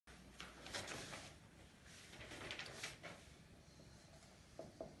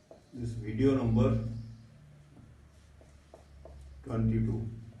This video number 22.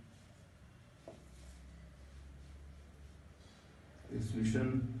 Solution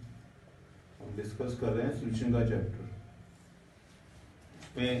हम discuss कर रहे हैं सॉल्यूशन का चैप्टर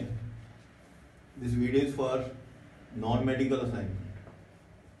में. This video is for non medical assignment.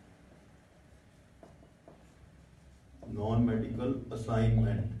 Non medical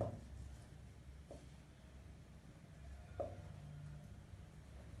assignment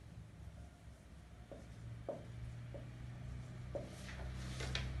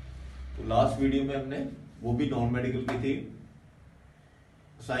तो लास्ट वीडियो में हमने वो भी नॉन मेडिकल की थी.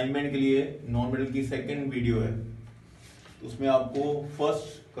 असाइनमेंट के लिए नॉन मेडिकल की सेकंड वीडियो है, तो उसमें आपको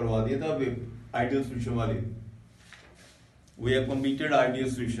फर्स्ट करवा दिया था आइडियल सॉल्यूशन वाली. We have completed ideal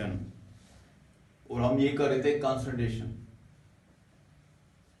solution और हम ये कर रहे थे concentration.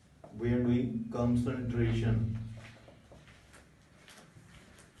 We are doing concentration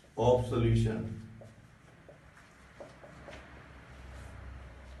of solution.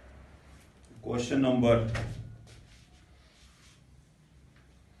 Question number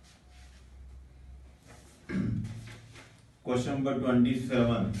question number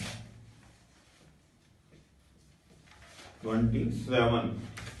 27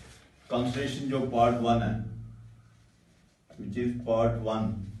 concentration जो पार्ट 1 है, विच इज पार्ट 1.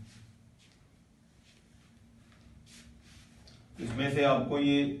 इसमें से आपको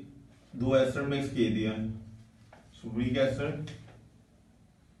ये दो एसिड मिक्स किए दिए हैं, सल्फ्यूरिक एसिड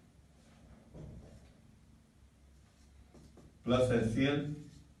प्लस HCl,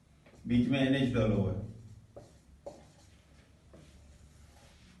 बीच में NH डाला हुआ है.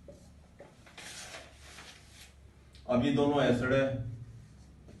 अब ये दोनों एसिड है,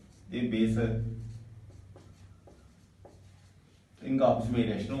 ये बेस है, तो इनका आपस में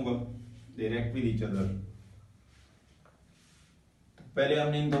रिएक्शन होगा, they react with each other. तो पहले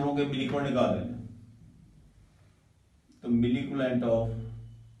हमने इन दोनों के मिलिक्यूल निकाल लेना. तो मिलिक्यूलेंट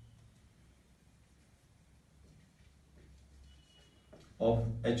of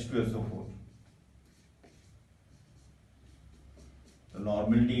H2SO4. तो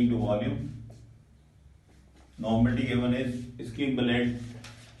normality into volume. Normality given is, इसकी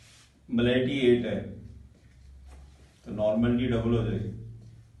मोलैरिटी 8 है, तो नॉर्मलिटी डबल हो जाएगी.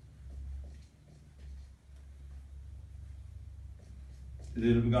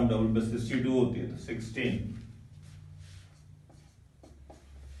 जीरो बिकम डबल बस 62 होती है, तो 16.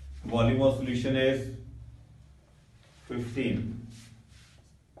 Volume of solution is 15.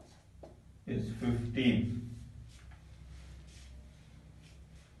 Is 15.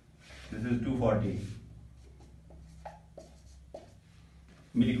 This is 240.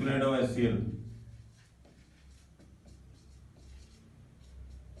 Molecular of HCl.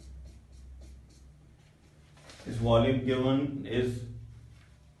 This volume given is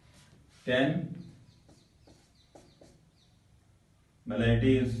 10.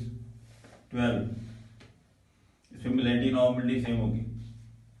 Molarity is 12. इसमें मोलैरिटी नॉर्मलिटी सेम होगी.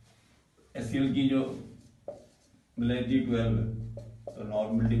 HCl की जो मोलैरिटी 12 है, तो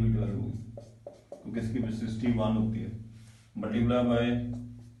नॉर्मलिटी भी 12 होगी, क्योंकि इसकी विस्कोसिटी 1 होती है. Multiply by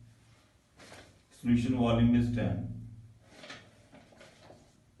solution volume is 10.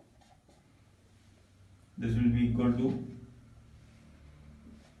 This will be equal to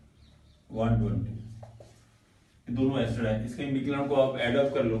 120. ये दोनों एसिड है, इसके मिलिक्यूल को आप ऐड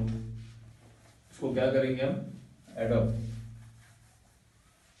अप कर लो. इसको क्या करेंगे हम, add up.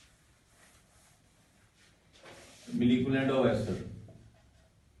 Molecular of acid,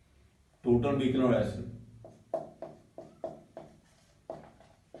 total molecular acid,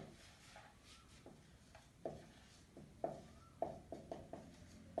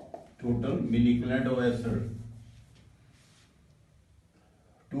 total molecular of acid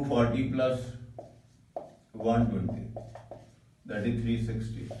 240 plus 120, that is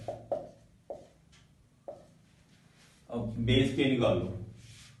 360. अब बेस के निकालो.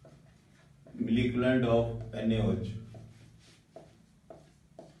 मिलिक्यूलेंट ऑफ NaOH,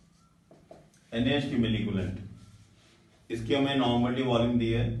 NaH की मिलिक्यूलेंट, इसकी हमें नॉर्मलिटी वॉल्यूम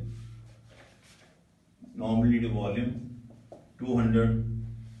दी है. Normality volume 200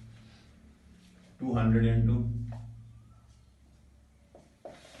 into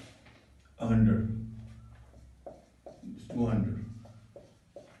 100, 200.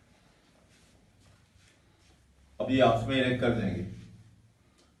 अब ये आपस में रिएक्ट कर देंगे,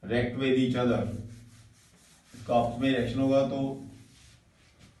 react with each other. इसका आपस में रिएक्शन होगा, तो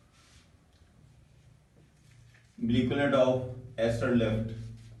molecular of acid left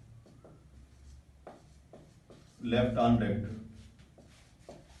unreacted,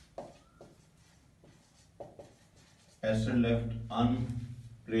 acid left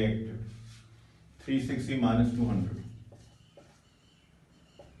reacted. 360 minus 200,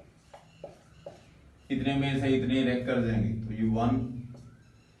 इतने में से इतने रैक कर देंगे तो ये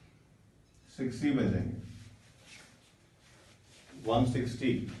 160 बचेंगे।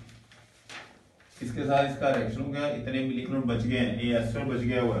 160 इसके साथ इसका रिएक्शन हो गया, इतने मिलीकूलम्ब बच गए हैं, ये एस्टर बच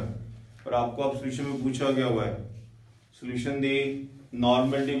गया हुआ है। और आपको अब सोल्यूशन में पूछा गया हुआ है, सोल्यूशन दी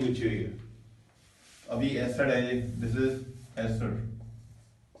नॉर्मलिटी पूछी हुई है। अभी एसिड है ये, this is acid.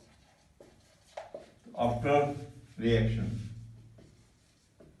 After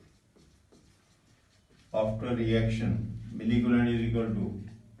reaction, मिलीकूलम्ब is equal to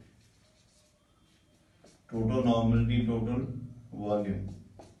total normality total volume.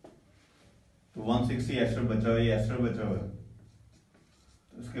 तो 160 एस्टर बचा हुआ है, ये एस्टर बचा हुआ है,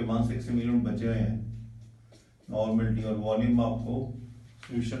 तो इसके 160 मिलीकूलम्ब बचे हुए हैं नॉर्मलिटी। और वॉल्यूम आपको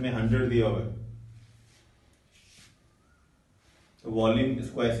सोल्यूशन में 100 दिया हुआ है। तो वॉल्यूम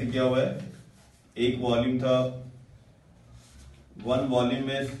इसको ऐसे किया हुआ है, एक वॉल्यूम था, one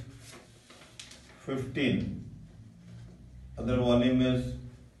volume is 15, other volume is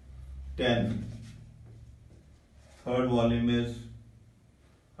 10, third volume is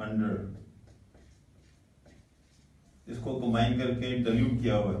 100। इसको कंबाइन करके डाइल्यूट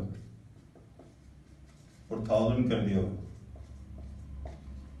किया हुआ है और 1000 कर दिया हुआ,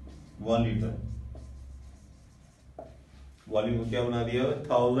 1 लीटर। वॉल्यूम को क्या बना दिया हुआ,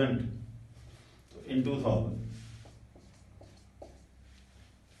 1000, तो इंटू 1000,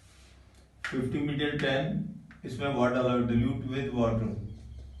 50 मीटर 10, इसमें वाटर डाला, डाइल्यूट विद वाटर,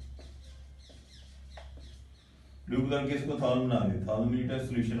 डाइल्यूट करके इसको 1000 बना दिया, 1000 मीटर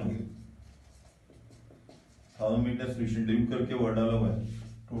सोल्यूशन हो गया। 1000 मीटर सोल्यूशन डाइल्यूट करके वाटर डाला हुआ है।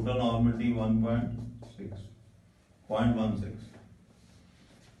 Total normality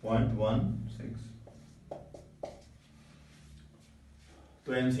 0.16।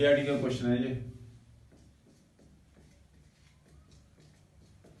 तो एनसीईआरटी का क्वेश्चन है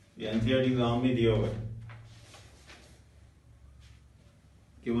ये एनसीईआरटी एग्जाम में दिया हुआ है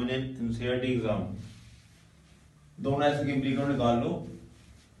कि मैंने एनसीईआरटी एग्जाम दोनों ऐसे के मिलीकूलम्ब निकाल लो,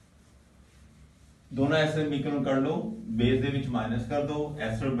 दोनों ऐसे मिलीकूलम्ब कर लो, बेस दे विच माइनस कर दो,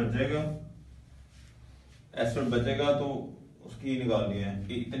 एसिड बचेगा तो उसकी निकाल लिया है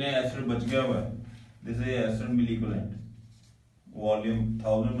कि इतने एसिड बच गया हुआ है, दिस इज एसिड मिलीकूलम्ब, वॉल्यूम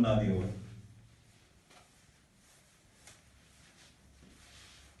 1000 बना दिया हुआ है।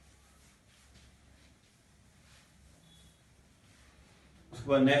 उसके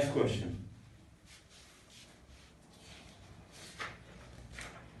बाद नेक्स्ट क्वेश्चन,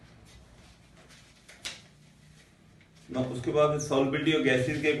 ना उसके बाद सॉल्युबिलिटी ऑफ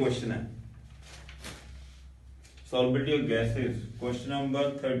गैसेस के क्वेश्चन है। Solubility of gases question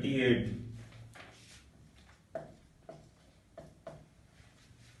number 38।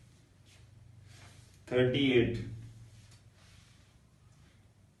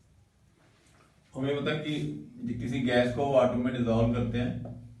 हमें पता कि किसी गैस को वाटर में डिसॉल्व करते हैं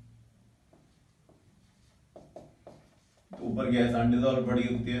तो ऊपर गैस अनडिसॉल्व पड़ी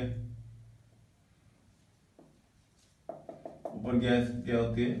होती है, ऊपर गैस क्या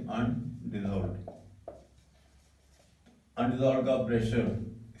होती है, अनडिसॉल्व का प्रेशर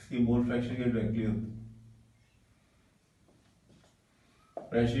इसकी मोल फ्रैक्शन के डायरेक्टली होता है,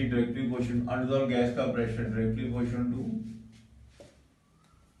 प्रेशर डायरेक्टली प्रोपोर्शनल, अनडिसॉल्व गैस का pressure directly proportional to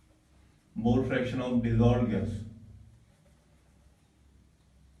mole fraction of dissolved gas.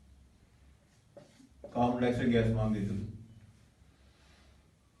 Carbon dioxide gas मान ली चलो,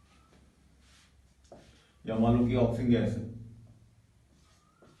 या मान लो कि ऑक्सीजन गैस है,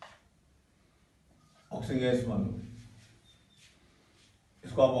 ऑक्सीजन गैस मान लो,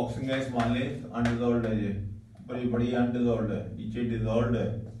 इसको आप ऑक्सीजन गैस मान ले, अनडिसॉल्व्ड है ये, पर ये बड़ी अनडिसॉल्व्ड है, नीचे डिसॉल्व्ड है।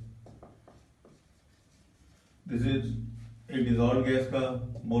 This is a dissolved gas का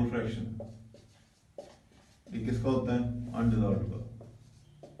मोल फ्रैक्शन, ये किसका होता है, अनडिसॉल्व्ड का।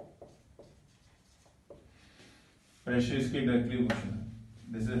 प्रेशर इसकी डायरेक्टली प्रोपोर्शनल है,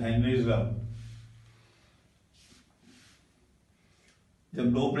 दिस इज हेनरीज लॉ। जब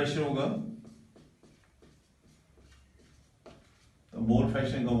लो प्रेशर होगा तो मोल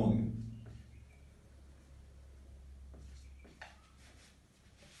फ्रैक्शन कम होगी,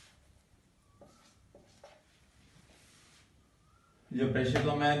 जब प्रेशर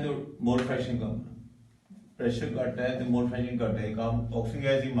कम है तो मोल फ्रैक्शन कम है, प्रेशर घट है तो मोल फ्रैक्शन घट है। काम ऑक्सीजन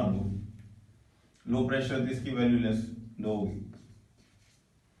गैस ही मान लो, लो प्रेशर तो इसकी वैल्यू लेस लो होगी,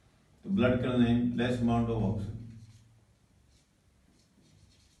 तो ब्लड कर दें less amount of oxygen,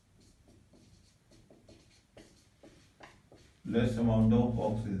 less amount of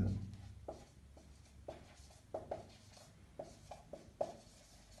oxygen.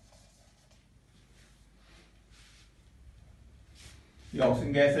 ये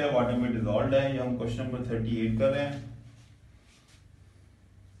ऑक्सीजन गैस है, वाटर में डिजॉल्व है। ये हम क्वेश्चन नंबर 38 कर रहे हैं।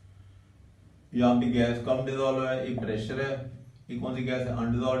 यहाँ पे गैस कम डिजॉल्व है, एक प्रेशर है। ये कौन सी गैस है?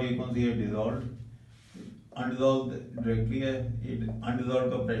 अनडिजॉल्व। ये कौन सी है? डिजॉल्व। अनडिजॉल्व डायरेक्टली है। ये अनडिजॉल्व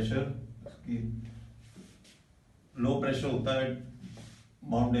का प्रेशर, इसकी लो प्रेशर होता है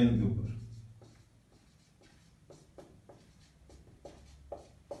माउंटेन के ऊपर।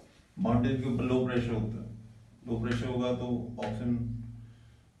 माउंटेन के ऊपर लो प्रेशर होता है। लो प्रेशर होगा तो ऑक्सीजन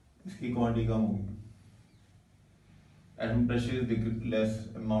इसकी क्वांटिटी कम होगी। Atom pressure is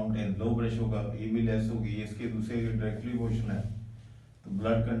less mountain, low pressure होगा, ये भी लेस होगी, ये इसके दूसरे के डायरेक्टली पोर्शन है। तो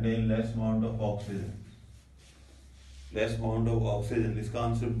blood contain less amount of oxygen, less amount of oxygen. इसका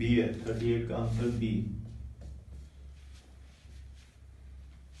आंसर बी है। 38 का आंसर बी।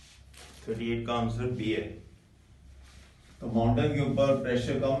 38 का आंसर बी है। तो माउंटेन के ऊपर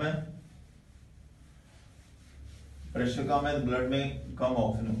प्रेशर कम है, प्रेशर कम है तो ब्लड में कम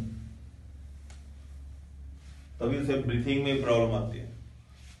ऑक्सीजन, तभी उसे ब्रीथिंग में प्रॉब्लम आती है।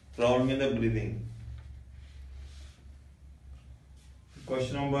 Problem in the breathing.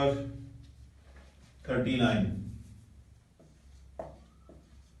 Question number 39।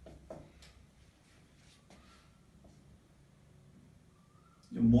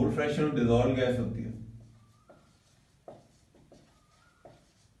 जो mole fraction of dissolved gas होती है,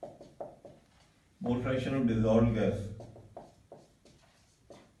 mole fraction of dissolved gas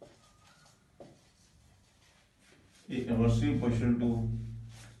is inversely proportional to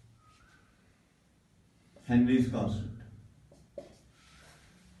Henry's constant।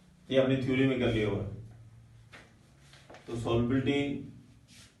 ये अपनी थ्योरी में कर लिया हुआ। तो सॉल्युबिलिटी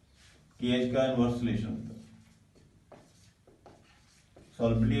KH का इनवर्स रिलेशन होता है।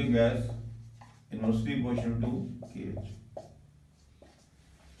 Solubility of gas inversely proportional to KH।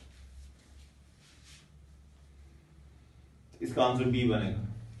 इसका आंसर बी बनेगा।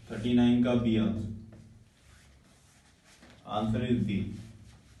 39 का B answer. Answer is B.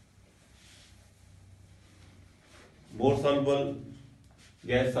 More soluble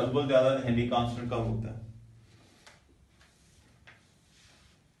gas soluble ज्यादा, हेनरी कांस्टेंट कम होता है।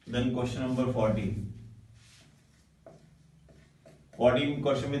 Then question number 40। 40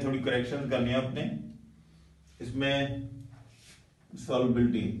 क्वेश्चन में थोड़ी करेक्शन करनी है अपने। इसमें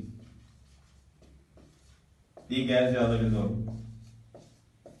सॉल्युबिलिटी, ये गैस ज्यादा dissolve,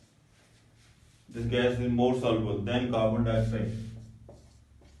 this gas is more soluble than carbon dioxide,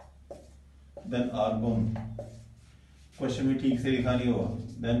 then argon, question में ठीक से लिखा नहीं हुआ,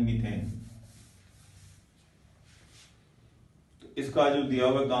 then मीथेन। तो इसका जो दिया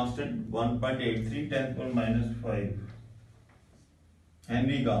हुआ constant 1.83 10⁻⁵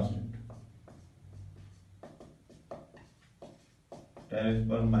 Henry constant 10⁻⁵।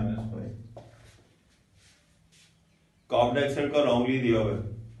 Carbon dioxide का रॉन्गली दिया हुआ है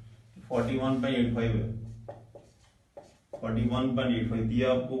 41.85 है। 41.85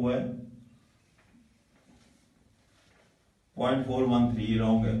 दिया आपको हुआ है 0.413,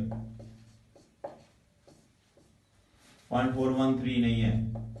 रॉन्ग है। 0.413 नहीं है,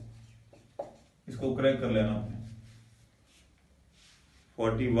 इसको करेक्ट कर लेना आपने।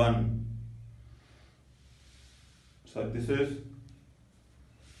 41, so this is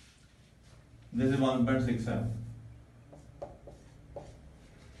 1.67।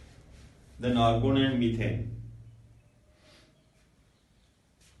 then argon and methane,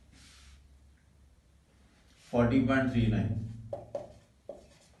 (40.39).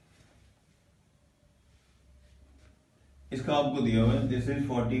 इसका आपको दिया हुआ है दिस इज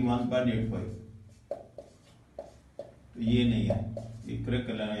 41.85, तो ये नहीं है, ये करेक्ट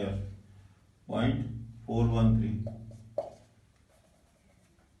कर लेना यार। 0.413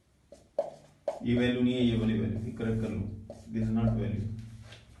 ये वैल्यू नहीं है, ये वाली वैल्यू, ये करेक्ट कर लो। दिस इज नॉट वैल्यू,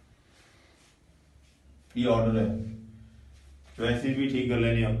 ये ऑर्डर है, तो ऐसे भी ठीक कर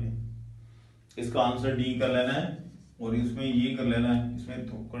लेनी आपने। इसका आंसर डी कर लेना है और इसमें ये कर लेना है। इसमें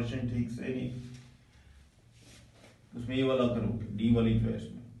तो क्वेश्चन ठीक से नहीं, उसमें ये वाला करोगे डी वाली चॉइस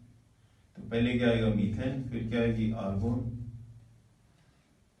में। तो पहले क्या आएगा? मीथेन, फिर क्या आएगी? आर्गोन,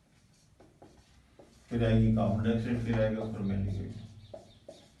 फिर आएगी कार्बन डाइऑक्साइड, फिर आएगा फॉर्मेल्डिहाइड।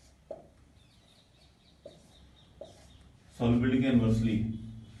 सॉल्युबिलिटी के इनवर्सली,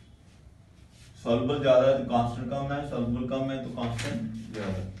 सॉल्युबल ज्यादा है तो कांस्टेंट कम है, सॉल्युबल कम है तो कांस्टेंट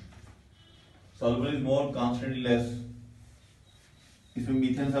ज्यादा है। Soluble is more, constant less. इसमें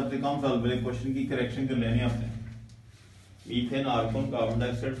मीथेन सबसे कम सॉल्युबल है। क्वेश्चन की करेक्शन कर लेनी आपने। Methane, argon, carbon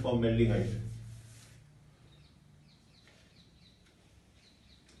dioxide, formaldehyde.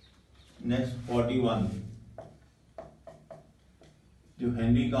 Next 41, जो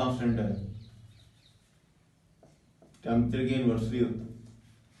हेनरी कांस्टेंट है टेम्परेचर के इन्वर्सली होता है,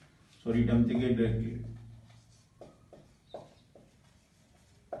 सॉरी टेम्परेचर के directly.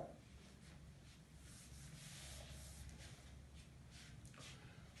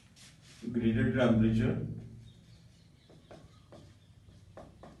 greater temperature,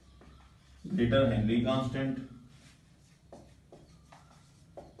 greater Henry constant,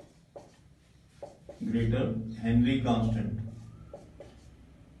 greater Henry constant,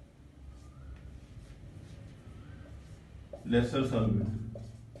 lesser solubility,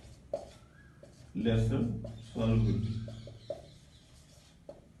 lesser solubility,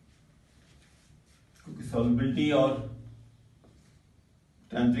 क्योंकि solubility और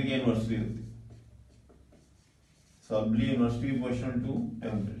टेम्परेचर की इन्वर्सली होती है, solubility inversely proportional to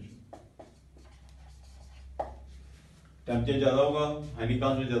temperature. Temperature ज्यादा होगा, हेनरी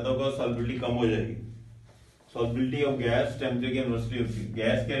कांस्टेंट ज्यादा होगा, सॉल्युबिलिटी कम हो जाएगी। सॉल्युबिलिटी ऑफ गैस टेम्परेचर की इन्वर्सली होती है।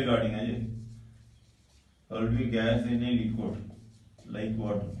 गैस के रिगार्डिंग है ये, solubility gas in a liquid like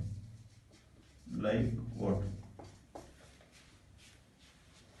water, like water.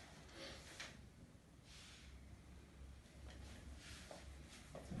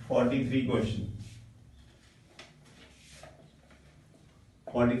 Question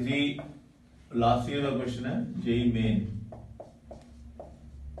 43 last year का क्वेश्चन है, जेई मेन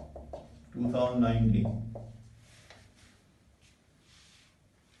 2019।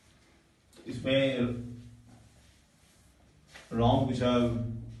 इसमें रॉन्ग पूछा,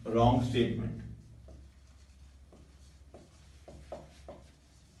 रॉन्ग स्टेटमेंट,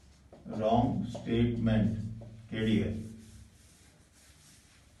 रॉन्ग स्टेटमेंट केड़ी है?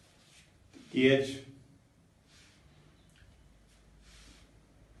 KH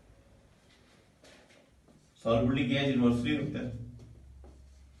सॉल्युबिलिटी KH इन्वर्सली होता है।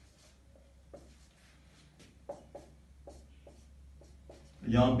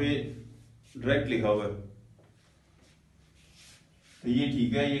 यहां पे डायरेक्ट लिखा हुआ है, तो ये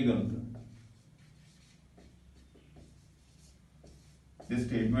ठीक है, ये गलत है। This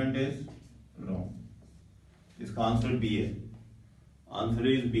statement is wrong. इसका आंसर बी है, आंसर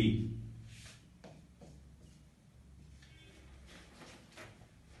इज बी।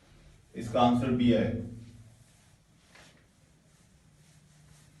 इसका आंसर बी है।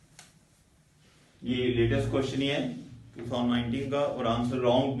 ये लेटेस्ट क्वेश्चन ही है 2019 का, और आंसर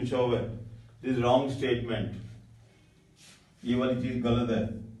रॉन्ग पूछा हुआ है। दिस रॉन्ग स्टेटमेंट, ये वाली चीज गलत है।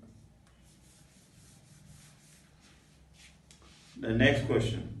 The next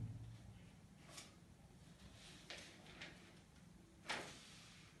question,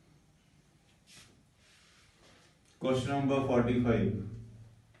 question number 45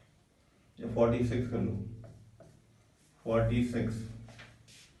 या 46 कर लो, 46।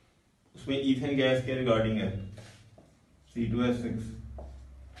 उसमें ईथेन गैस के रिगार्डिंग है, C2H6।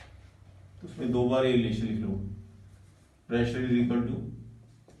 उसमें दो बार ये रिलेशन लिख लो, pressure is equal to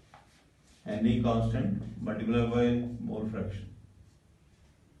Henry constant multiply by mole fraction.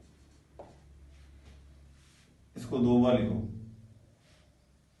 इसको दो बार लिखो,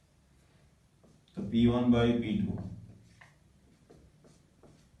 तो P1 bye P2।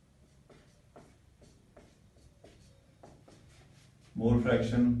 Mole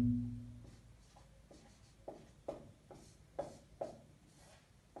fraction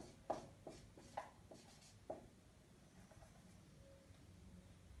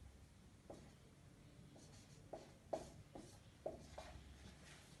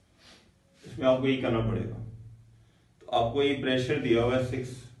इसमें आपको ये करना पड़ेगा। तो आपको ये प्रेशर दिया हुआ है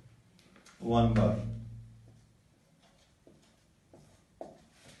 1 बार,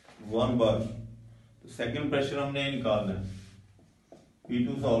 1 बार। तो सेकंड प्रेशर हमने निकालना है,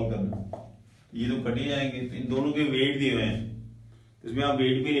 P2 सॉल्व करना। ये तो कट ही जाएंगे, तो इन दोनों के वेट दिए हुए हैं, इसमें आप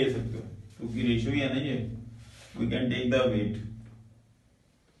वेट भी ले सकते हो क्योंकि रेशियो ही है ना ये। We can take the wait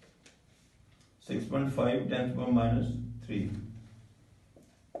 6.5 10⁻³ 10⁻³।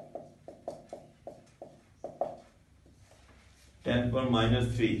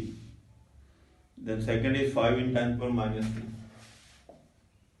 Then second is 5 in 10⁻³।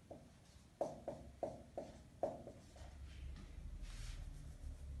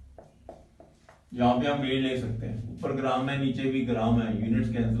 यहाँ पे हम वेट ले सकते हैं, ऊपर ग्राम है नीचे भी ग्राम है,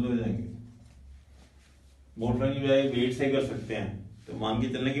 यूनिट्स कैंसिल हो जाएंगे। मोल फ्रैक्शन की बजाय वेट से कर सकते हैं, तो मान के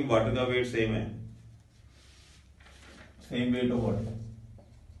चलने की वाटर का वेट सेम है, same weight of water.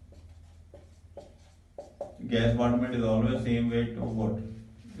 Gas water में डिसॉल्व है, सेम वेट ऑफ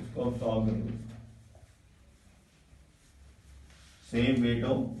वाटर। इसको आप सॉल्व कर लो, सेम वेट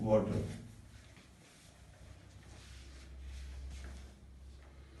ऑफ वाटर।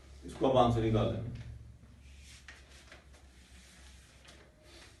 इसको आप आंसर निकालें।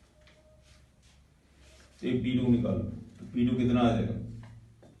 तो ये P2 निकालो, तो P2 कितना आ जाएगा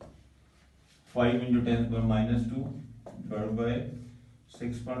 5 into 10 power minus 2 divide by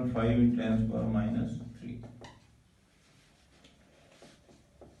 6.5 into 10 power minus 3।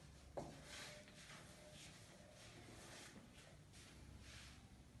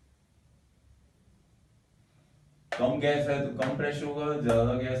 Come gas है तो कम प्रेशर होगा,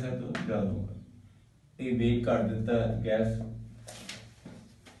 ज्यादा गैस है तो ज्यादा होगा। ये वेट काट देता है गैस।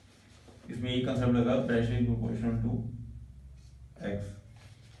 इसमें ये कंसेप्ट लगा pressure is proportional to x,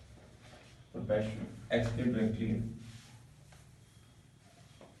 तो प्रेशर एक्स के डायरेक्टली है।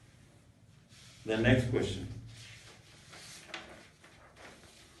 The next question,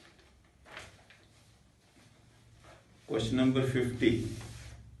 question number 50।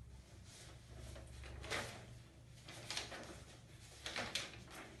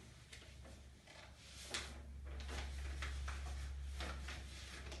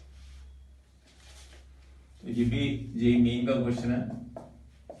 ये भी जेईई मेन का क्वेश्चन है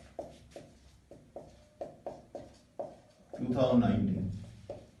 2019।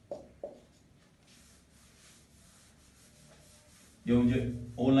 जो मुझे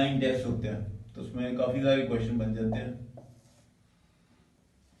ऑनलाइन टेस्ट होते हैं तो उसमें काफी सारे क्वेश्चन बन जाते हैं।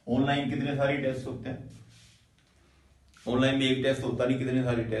 ऑनलाइन कितने सारे टेस्ट होते हैं, ऑनलाइन में एक टेस्ट होता नहीं, कितने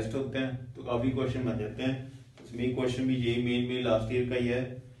सारे टेस्ट होते हैं, तो काफी क्वेश्चन बन जाते हैं। इसमें एक क्वेश्चन भी जेईई मेन में लास्ट ईयर का ही है,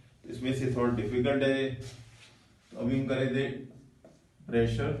 तो इसमें से थोड़ा डिफिकल्ट है। तो अभी हम करें थे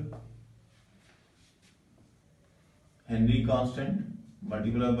pressure Henry constant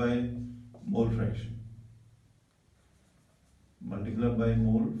multiply by mole fraction, multiply by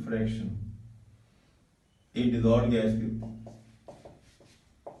mole fraction, एक डिसॉल्व्ड गैस के ऊपर।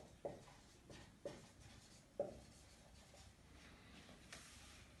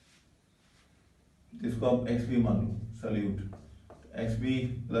 इसको आप एक्स भी मान लो, salute x B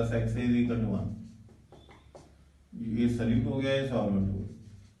plus x is equal to 1। ये सल्यूट हो गया, ये सॉल्वेंट हो गया।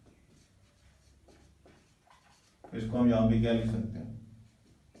 इसको हम यहां पे क्या लिख सकते हैं,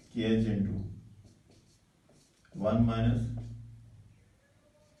 के H into 1 minus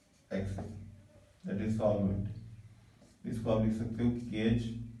x, that is solvent. इसको आप लिख सकते हो के एच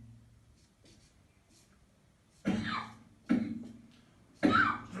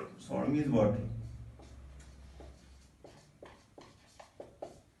सॉल्ट मीन्स वाटर।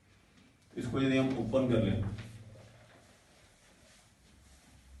 इसको यदि हम ओपन कर लें,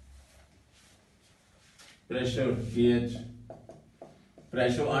 प्रेशर pH,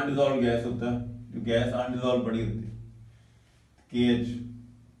 प्रेशर अनडिसॉल्व गैस होता है, जो गैस अनडिसॉल्व पड़ी होती है, KH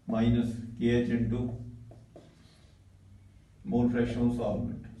minus KH into mole fraction of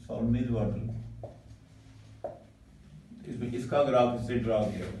solvent, solvent means water. इसमें इसका ग्राफ इससे ड्रा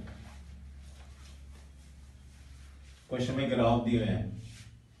किया है, क्वेश्चन में ग्राफ दिए हैं,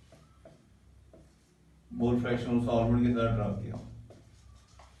 मोल फ्रैक्शन ऑफ सॉल्वेंट के साथ ड्रा किया।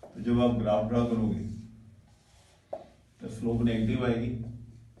 तो जब आप ग्राफ ड्रा करोगे तो स्लोप नेगेटिव आएगी।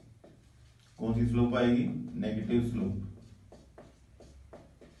 कौन सी स्लोप आएगी, negative slope.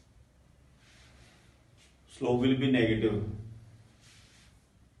 Slope will be negative.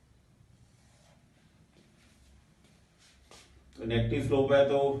 तो नेगेटिव स्लोप है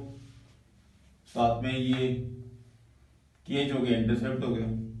तो साथ में ये केज हो गया, इंटरसेप्ट हो गया।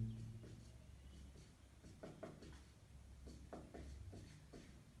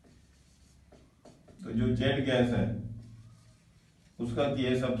 तो जो जेड गैस है उसका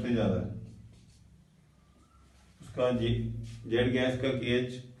केएच सबसे ज्यादा है, उसका जेड गैस का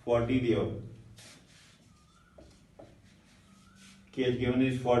केएच 40 दिया हो, केएच गिवन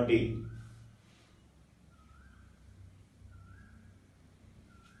इज 40।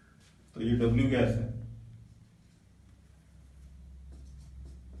 तो ये डब्ल्यू गैस है,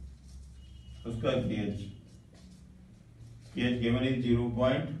 उसका केएच गिवन इज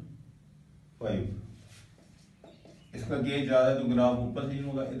 0.5। इसका केएच ज्यादा है तो ग्राफ ऊपर से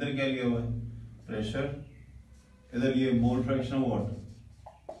होगा। इधर क्या लिया हुआ है, प्रेशर, इधर ये मोल फ्रैक्शन ऑफ वाटर,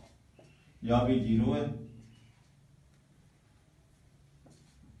 यहां भी 0 है।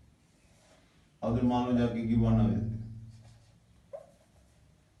 अगर मान लो जाके कि 1 आ जाते,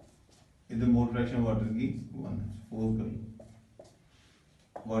 इधर मोल फ्रैक्शन वाटर की 1 है, सपोज कर लो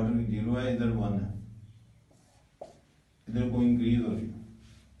वाटर की 0 है, इधर 1 है, इधर को इंक्रीज हो रही है।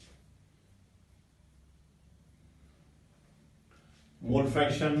 मोल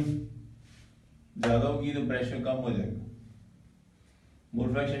फ्रैक्शन ज्यादा होगी तो प्रेशर कम हो जाएगा,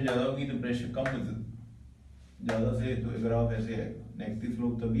 मोल फ्रैक्शन ज्यादा होगी तो प्रेशर कम हो जाएगा। ज्यादा से तो ग्राफ ऐसे आएगा, नेगेटिव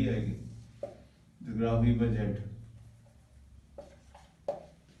स्लोप तभी आएगी तो ग्राफ ही पर जेड,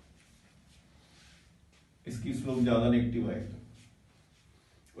 इसकी स्लोप ज्यादा नेगेटिव आएगा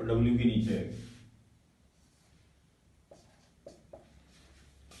और डब्ल्यू के नीचे आएगी।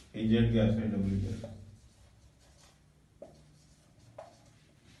 AZ गैस है, W गैस।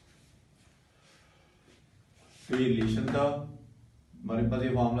 तो ये रिलेशन था हमारे पास, ये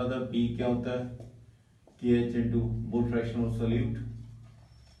फॉर्मूला था, P क्या होता है KH into mole fraction of solute.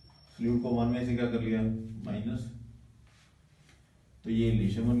 Solute को 1 में से क्या कर लिया माइनस, तो ये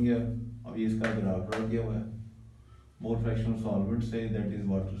रिलेशन बन गया। अब ये इसका ग्राफ ड्रॉ किया हुआ है मोल फ्रैक्शन ऑफ सॉल्वेंट से, दैट इज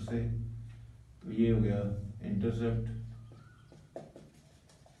वाटर से। तो ये हो गया इंटरसेप्ट,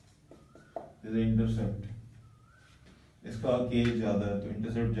 इंटरसेप्ट इसका KH ज्यादा है तो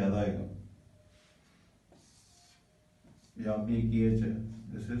इंटरसेप्ट ज्यादा आएगा। यहाँ पे KH है,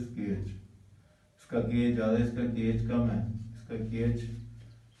 दिस इज KH, इसका KH ज्यादा है, इसका KH कम है, इसका KH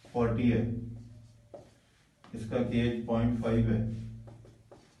 40 है, इसका KH 0.5 है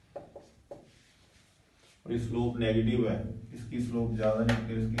और स्लोप नेगेटिव है, इसकी स्लोप ज्यादा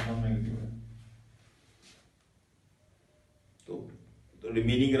नेगेटिव, इसकी कम नेगेटिव है। तो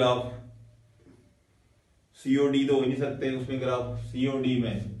रिमेनिंग ग्राफ COD तो हो ही नहीं सकते उसमें, ग्राफ COD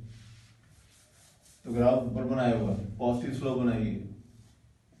में तो ग्राफ ऊपर बनाया हुआ पॉजिटिव स्लोप बनाइए,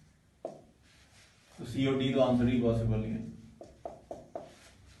 तो COD तो आंसर ही पॉसिबल नहीं है।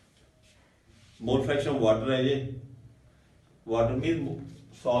 मोल फ्रैक्शन वाटर है, ये water mean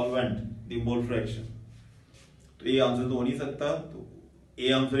solvent the mole fraction, तो ये आंसर तो हो नहीं सकता, तो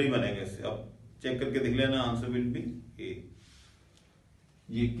ए आंसर ही बनेगा इससे। अब चेक करके देख लेना, आंसर विल बी ए,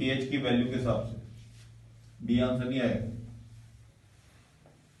 ये KH की वैल्यू के हिसाब से। बी आंसर नहीं आएगा।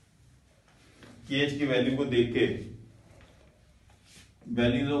 KH की वैल्यू को देख के,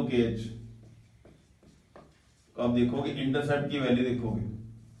 वैल्यूज ऑफ KH आप देखोगे, इंटरसेप्ट की वैल्यू देखोगे,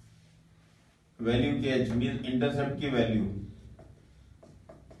 वैल्यू KH मीन इंटरसेप्ट की वैल्यू,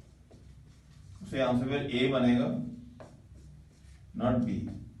 उसे आंसर फिर ए बनेगा, नॉट बी।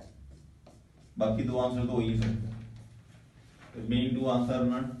 बाकी दो आंसर तो हो ही सकते, main to answer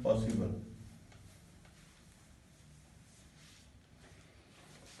not possible.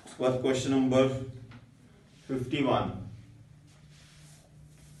 उसके बाद क्वेश्चन नंबर 51,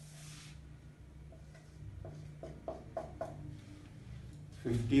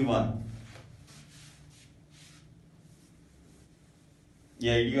 ये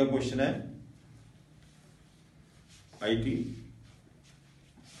आईटी का क्वेश्चन है, आईटी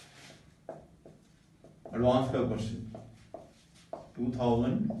एडवांस का क्वेश्चन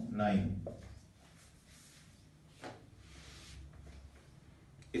 2009।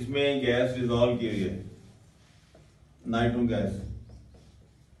 इसमें गैस डिसॉल्व की हुई है, nitrogen gas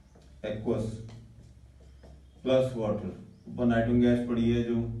aqueous plus water, ऊपर नाइट्रोजन गैस पड़ी है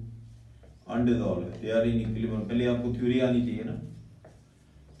जो अनडिसॉल्व है, तैयार ही निकली। पहले आपको थ्योरी आनी चाहिए ना,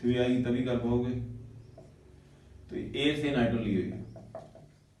 थ्योरी आएगी तभी कर पाओगे। तो ए से नाइट्रोजन ली हुई है,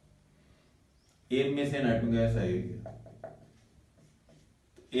 ए में से नाइट्रोजन गैस आई हुई है,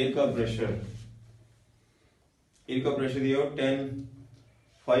 एयर का प्रेशर, एयर का प्रेशर दिया हो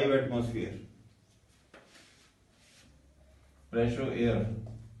 10.5 atmosphere, pressure air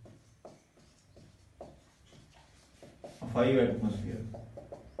 5 atmosphere,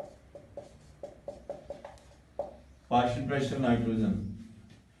 partial pressure nitrogen.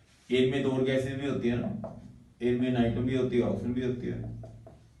 Air में दो और गैसेस भी होती है ना, एयर में नाइट्रोजन भी होती है, ऑक्सीजन भी होती है,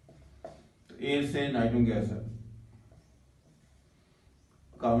 तो एयर से नाइट्रोजन गैस है,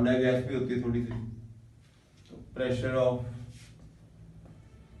 कार्बन डाइऑक्साइड गैस भी होती है थोड़ी सी। तो pressure of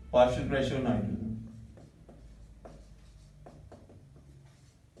partial pressure nitrogen,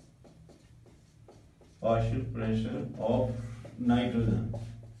 partial pressure of nitrogen,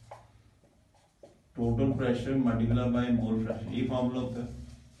 total pressure multiply by mole fraction, ये फॉर्मूला होता है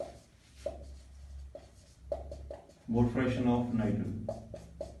मोल फ्रैक्शन ऑफ नाइट्रोजन।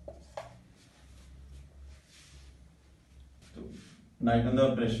 तो नाइट्रोजन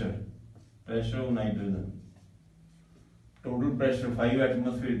का pressure, pressure of nitrogen, total pressure 5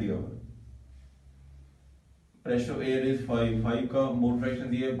 atmosphere दिया हुआ, प्रेशर एयर इज 5 का mole fraction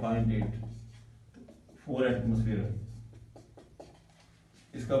दिया है 0.8, 4 एटमॉस्फेयर है,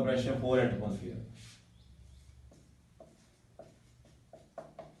 इसका pressure 4 atmosphere,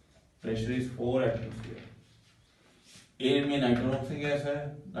 pressure is 4 atmosphere. Air में नाइट्रोजन ऑक्सीजन गैस है,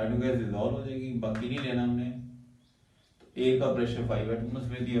 नाइट्रोजन गैस डिसॉल्व हो जाएगी, बाकी नहीं लेना हमने। तो एयर का प्रेशर 5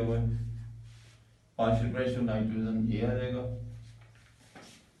 एटमॉस्फेयर दिया हुआ है, पार्शियल प्रेशर नाइट्रोजन ये आ जाएगा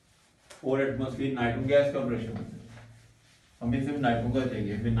 4 एटमॉस्फेयर, नाइट्रोजन गैस का प्रेशर। हमें सिर्फ नाइट्रोजन का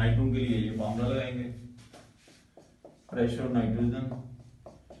चाहिए, फिर नाइट्रोजन के लिए ये फॉर्मूला लगाएंगे, pressure nitrogen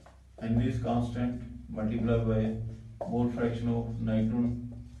N is constant multiplied by mole fraction of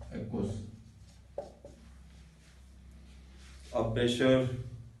nitrogen aqueous. Our pressure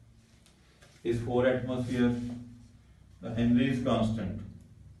is 4 atmosphere. The Henry is constant.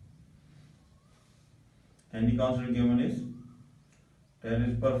 any constant given is 10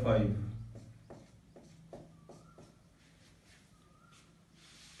 raised per 5.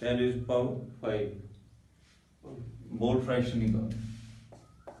 10 raised per 5 mole fraction निकाल।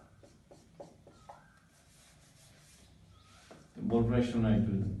 Mole fraction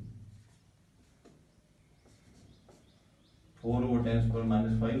nitrogen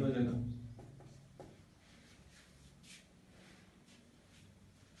 4/10⁻⁵ हो जाएगा।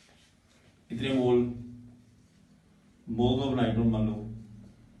 इतने moles of nitrogen मान लो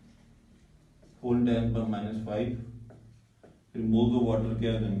 4×10⁻⁵। फिर moles of water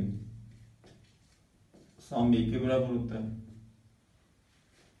क्या आ जाएंगे, सम एक के बराबर होता है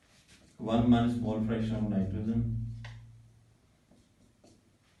 1 minus mole fraction of nitrogen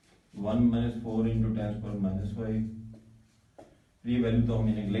 1 minus 4×10⁻⁵। ये वैल्यू तो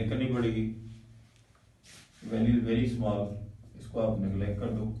हमें नेग्लेक्ट करनी पड़ेगी, वैल्यू इज वेरी स्मॉल, इसको आप नेग्लेक्ट कर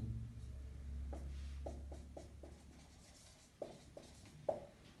दो।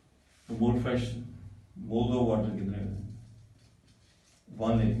 तो mole fraction moles of water कितने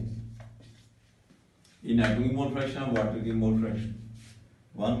 1 लेंगे। इन एटम की मोल फ्रैक्शन और वाटर की मोल फ्रैक्शन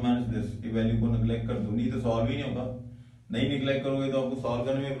 1 माइनस दिस, ये वैल्यू को नेग्लेक्ट कर दो, नहीं तो सॉल्व ही नहीं होगा। नहीं नेग्लेक्ट करोगे तो आपको सॉल्व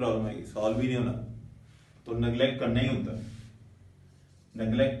करने में प्रॉब्लम आएगी, सॉल्व ही नहीं होना। तो नेग्लेक्ट करना ही होता है,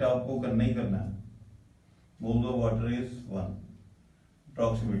 नेग्लेक्ट आपको करना ही करना है। Moles of water is 1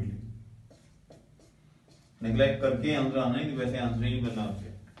 approximately. Neglect करके आंसर आना ही, वैसे आंसर ही नहीं बनना आपसे।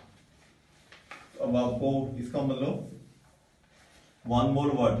 तो अब आपको इसका मतलब 1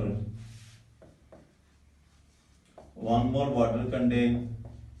 मोल वाटर कंटेन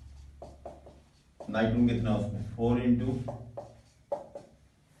नाइट्रोजन कितना उसमें 4 इंटू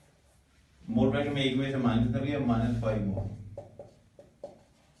मोल फ्रैक्शन में एक में से माइनस कर लिया -5 मोल,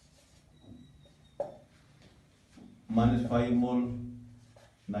 -5 मोल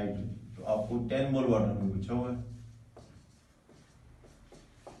नाइट्रोजन। तो आपको 10 मोल वाटर में पूछा हुआ है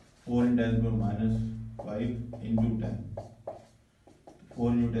 4×10⁻⁵ इंटू 10,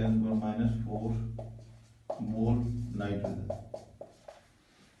 4×10⁻⁴ मोल नाइट्रोजन।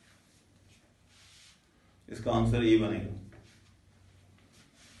 इसका आंसर ए बनेगा,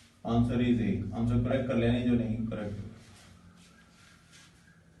 answer is a. Answer correct कर लेने जो नहीं करेक्ट।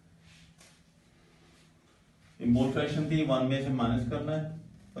 मोल फ्रैक्शन थी 1 में से माइनस करना है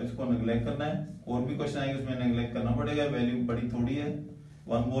और इसको नेग्लेक्ट करना है। और भी क्वेश्चन आएंगे उसमें नेग्लेक्ट करना पड़ेगा, वैल्यू बड़ी थोड़ी है।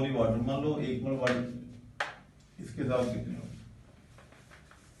 1 मोल ही वाटर मान लो, 1 मोल वाटर, इसके साथ कितने हो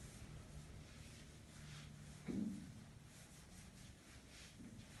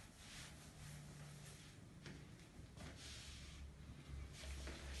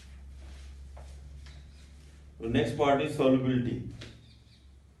next part is solubility.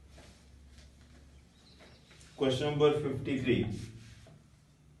 Question number 53।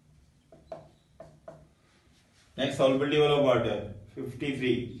 Next solubility वाला पार्ट है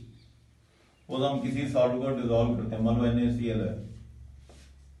 53। वो हम किसी सॉल्ट को डिसॉल्व करते हैं, मान लो NaCl है,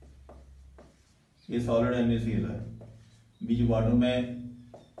 ये सॉलिड NaCl है, बीच वाटर में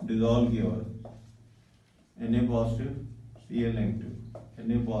डिसॉल्व किया हुआ Na positive Cl negative,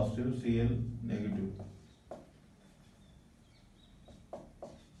 Na positive Cl negative.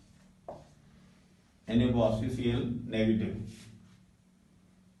 Na positive Cl negative,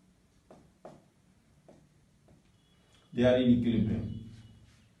 they are in equilibrium.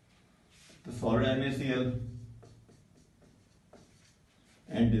 The solid NaCl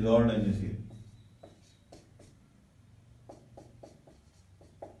and dissolved NaCl,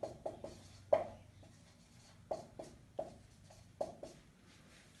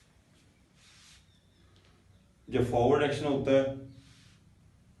 जब फॉरवर्ड एक्शन होता है,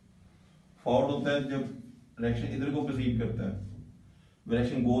 फॉरवर्ड होता है जब रिएक्शन इधर को प्रोसीड करता है,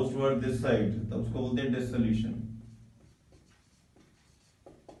 reaction goes toward this side, तब उसको बोलते हैं डिसोल्यूशन।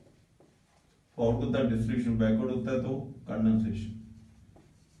 फॉरवर्ड होता है डिसोल्यूशन, बैकवर्ड होता है तो condensation.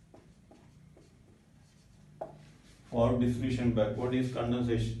 Forward dissolution, backward is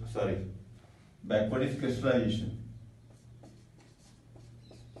condensation, sorry backward is crystallisation.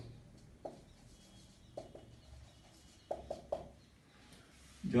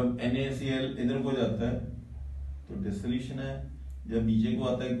 जब NaCl इधर को जाता है तो डिसोल्यूशन है, जब नीचे को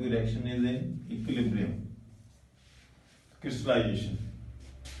आता है कोई reaction is in equilibrium, crystallisation.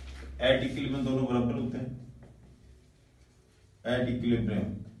 At equilibrium दोनों बराबर होते हैं। At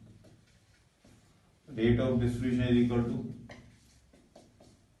equilibrium rate of dissolution is equal to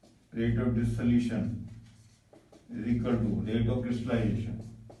rate of dissolution is equal to rate of crystallization.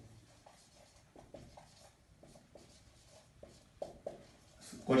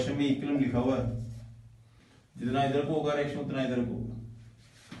 Question में इक्विलिब्रियम लिखा हुआ है, जितना इधर को होगा रिएक्शन उतना इधर को होगा।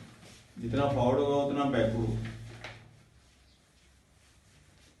 जितना फॉरवर्ड होगा उतना बैकवर्ड होगा,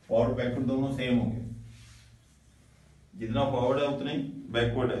 फॉरवर्ड बैकवर्ड दोनों सेम होंगे, जितना फॉरवर्ड है उतना ही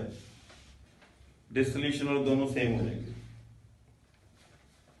बैकवर्ड है, डिस्टिलेशन और दोनों सेम हो जाएंगे।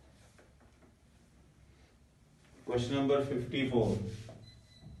 क्वेश्चन नंबर 54,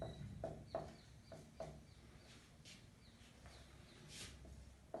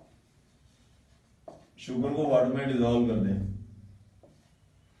 शुगर को वाटर में डिजोल्व कर दें,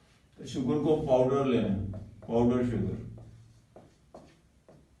 तो शुगर को पाउडर लेना, पाउडर शुगर।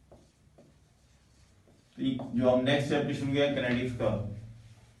 तो जो हम नेक्स्ट चैप्टर शुरू किया किनेटिक्स का,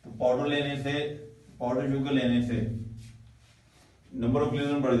 तो पाउडर लेने से, पाउडर शुगर लेने से नंबर ऑफ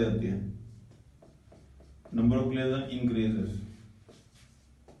कोलिजन बढ़ जाती है, number of collision increases,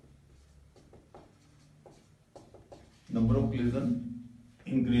 number of collision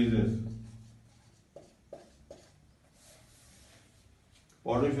increases.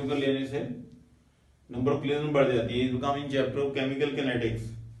 Powder sugar लेने से नंबर ऑफ कोलिजन बढ़ जाती है, coming chapter of chemical kinetics.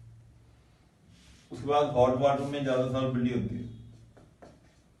 उसके बाद हॉट वाटर में ज्यादा सॉल्युबिलिटी होती है,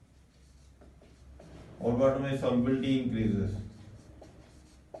 हॉट वाटर में solubility increases,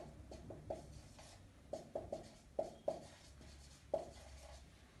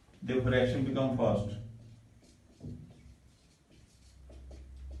 the reaction become fast,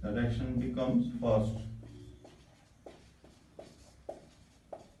 the reaction becomes fast।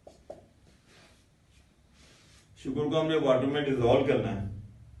 Sugar को हमने वाटर में डिसॉल्व करना है,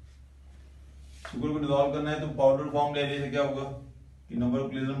 शुगर को डिसॉल्व करना है तो पाउडर फॉर्म लेने से क्या होगा कि नंबर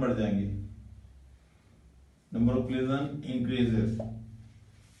ऑफ कोलिजन बढ़ जाएंगे, number of collision increases,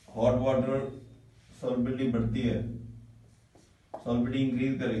 hot water solubility बढ़ती है, सॉल्युबिलिटी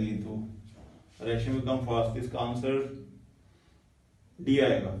इंक्रीज करेगी तो रिएक्शन बिकम फास्ट। इसका आंसर डी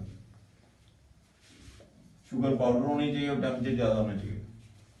आएगा, शुगर पाउडर होनी चाहिए और टेम्परेचर ज्यादा होना चाहिए।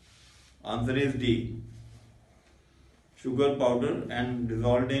 Answer is D, sugar powder and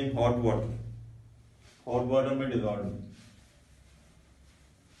dissolved in hot water, hot water में डिसॉल्व।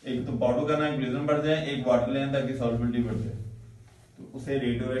 एक तो पाउडर करना है कोलिजन बढ़ जाए, एक वाटर लेना ताकि सॉल्युबिलिटी बढ़ जाए, तो उसे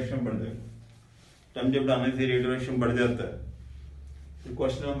रेडियो रिएक्शन बढ़ जाएगा, टेम्परेचर बढ़ाने से रेडियो रिएक्शन बढ़ जाता है। तो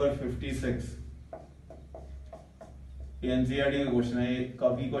क्वेश्चन नंबर 56, ये एनसीईआरटी का क्वेश्चन है,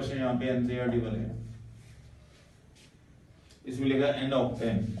 काफी क्वेश्चन यहाँ पे एनसीईआरटी वाले हैं। इसमें लिखा N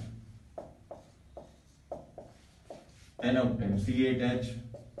octane, N octane C8H,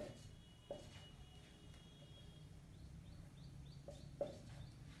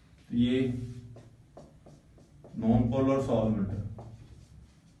 ये नॉन पोलर सॉल्वेंट है,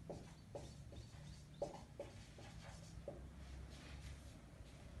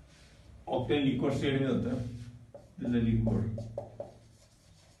 ऑक्टेन लिक्विड स्टेट में होता है, लिक्विड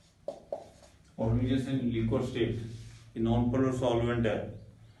और जैसे liquid state non polar solvent है,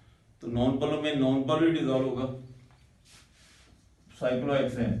 तो नॉन पोलर में नॉन पोलर डिसॉल्व होगा,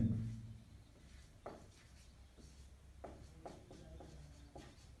 साइक्लोहेक्सेन,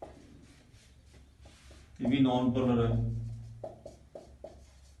 ये भी नॉन पोलर है,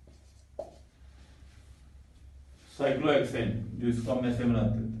 साइक्लोहेक्सेन जो इसको हम ऐसे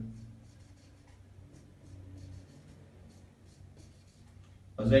बनाते थे।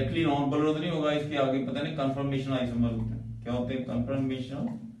 एग्जैक्टली नॉन पोलर तो नहीं होगा, इसके आगे पता नहीं कन्फर्मेशन आइसोमर होते हैं, क्या होते हैं कन्फर्मेशन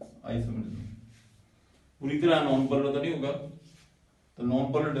आइसोमर, पूरी तरह नॉन पोलर तो नहीं होगा, तो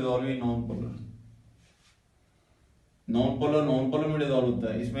non polar dissolve in non polar, non polar में डिसॉल्व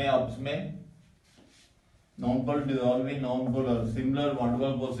होता है, इसमें आपस में non polar dissolve in non polar, similar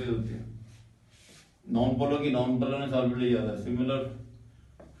van der Waals forces होती है, नॉन पोलर की नॉन पोलर में सॉल्युबिलिटी ज्यादा है, similar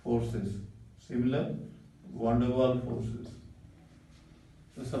forces, similar van der Waals forces.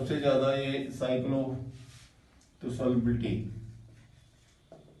 तो सबसे ज्यादा ये साइक्लो तो सॉल्युबिलिटी,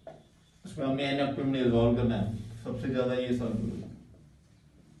 उसमें हमें एन ऑक्टेन में डिसॉल्व करना है, सबसे ज्यादा ये सॉल्युबल।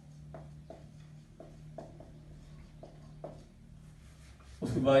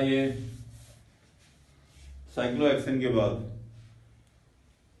 उसके बाद ये साइक्लोहेक्सेन के बाद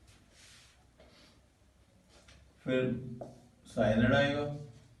फिर साइनाइड आएगा,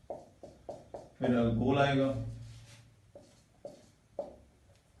 फिर अल्कोहल आएगा,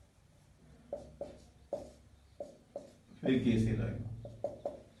 फिर केसीएल आएगा।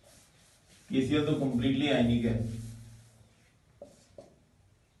 केसीएल तो कंप्लीटली आयनिक है,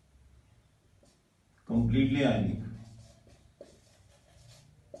 कंप्लीटली आयनिक,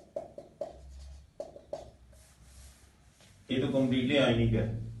 ये तो कंप्लीटली आयनिक है,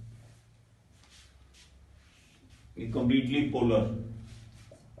 ये कंप्लीटली पोलर,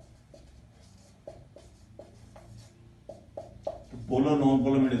 तो पोलर नॉन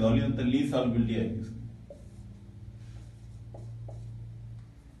पोलर में डिसॉल्व होता है, लीस्ट सॉल्युबिलिटी आएगी,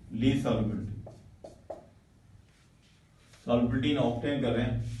 लीस्ट सॉल्युबिलिटी, सॉल्युबिलिटी इन ऑक्टेन कर रहे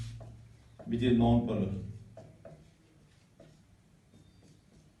हैं विच इज नॉन पोलर।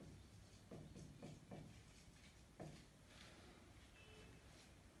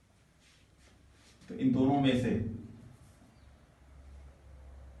 तो इन दोनों में से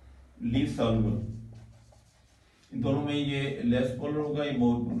लीस्ट सॉल्युबल, इन दोनों में ये लेस पोलर होगा, ये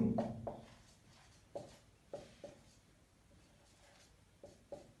मोर पोलर होगा।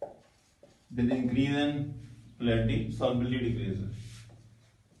 With increase in polarity, solubility decreases.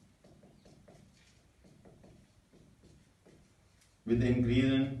 With increase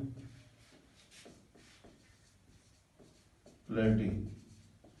in polarity,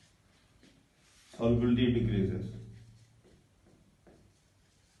 solubility decreases.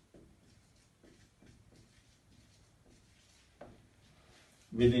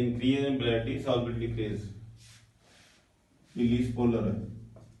 With increase in polarity, solubility decreases. ये least polar है,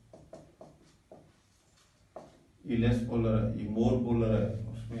 ये लेस पोलर है, ये मोर पोलर है,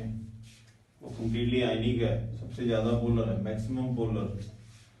 उसमें वो कंप्लीटली आयनिक है, सबसे ज्यादा पोलर है, maximum polar.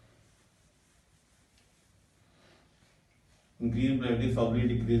 Increase polarity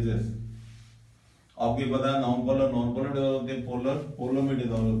solubility decreases. आपको पता है नॉन पोलर डिजॉल्व होते हैं, पोलर पोलर में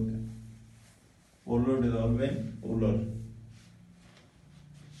डिजॉल्व होते हैं, polar dissolve in polar.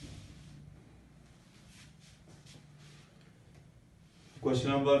 Question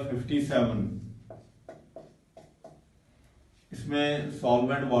number 57, इसमें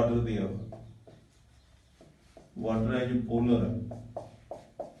सॉल्वेंट वाटर दिया हुआ, वाटर है जो पोलर है,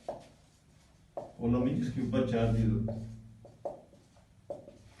 पोलर में जिसके ऊपर चार्ज होता है।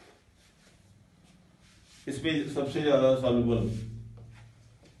 इसमें सबसे ज्यादा सॉल्युबल,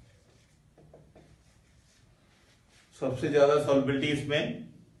 सबसे ज्यादा सॉल्युबिलिटी इसमें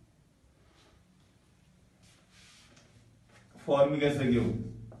फॉर्मिक एसिड की होगी।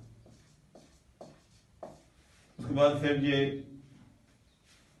 उसके बाद फिर ये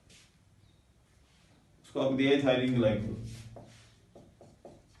उसको आप दिया इथाइलिन ग्लाइकोल,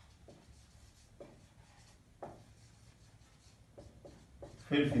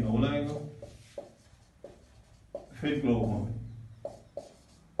 फिर फिनोल आएगा, फिर क्लोरोफॉर्म,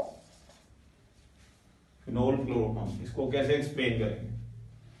 फिनोल क्लोरोफॉर्म। इसको कैसे एक्सप्लेन करेंगे?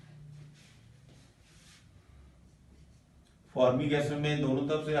 फॉर्मिक एसिड में दोनों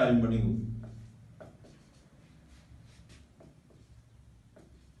तरफ से आयन बनी हुई,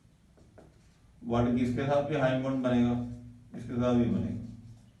 वाटर किसके साथ भी हाइड्रोजन बॉन्ड बनेगा, इसके साथ भी बनेगा,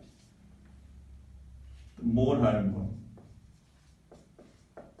 तो मोर हाइड्रोजन बॉन्ड।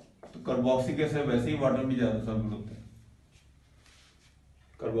 तो कार्बोक्सिलिक एसिड वैसे ही वाटर में ज्यादा सॉल्युबल होते हैं,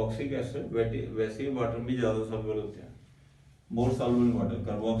 कार्बोक्सिलिक एसिड वैसे ही वाटर में ज्यादा सॉल्युबल होते हैं, मोर soluble in water.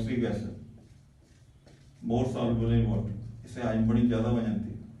 Carboxylic acid more soluble in water, इससे हाइड्रोजन बॉन्डिंग ज्यादा बन जाती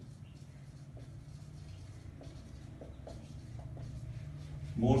है।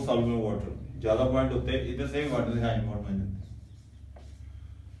 मोर सॉल्युबल वाटर, ज्यादा पॉइंट होते हैं, इधर से भी वाटर से हाइड्रोजन बॉन्ड बन जाते हैं।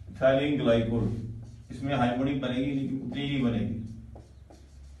 इथाइलिन ग्लाइकोल, इसमें हाइड्रोजन बॉन्डिंग बनेगी लेकिन उतनी नहीं बनेगी,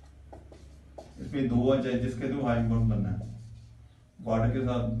 इसमें दो है जिसके थ्रू हाइड्रोजन बॉन्ड बनना है, वाटर के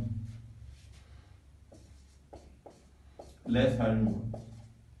साथ लेस हाइड्रोजन बॉन्ड,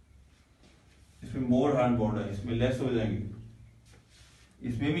 इसमें मोर हाइड्रोजन बॉन्ड है, इसमें लेस हो जाएंगे।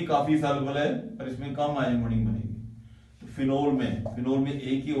 इसमें भी काफी सॉल्युबल है पर इसमें कम हाइड्रोजन बॉन्डिंग बनेगी। तो फिनोल में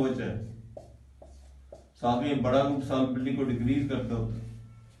एक ही OH है, साथ में बड़ा ग्रुप सॉल्युबिलिटी को डिक्रीज करता होता है।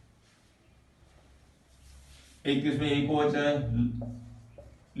 एक इसमें एक OH है,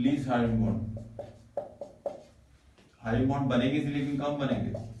 least hydrogen bond, hydrogen bond बनेगी लेकिन कम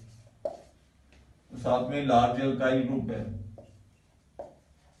बनेंगे। तो साथ में लार्ज अल्काइल ग्रुप है,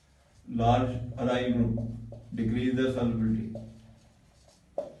 large aryl group decrease the solubility,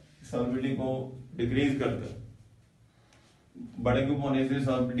 solubility को डिक्रीज करता है। बड़े ग्रुप होने से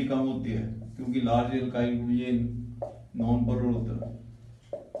सॉल्युबिलिटी कम होती है क्योंकि लार्ज एल्काइल ग्रुप ये नॉन पोलर होता है,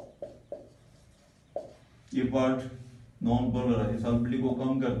 ये पार्ट नॉन पोलर है, सॉल्युबिलिटी को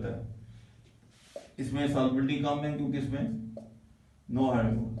कम करता है। इसमें सॉल्युबिलिटी कम है क्योंकि इसमें no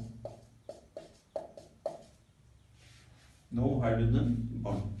hydrogen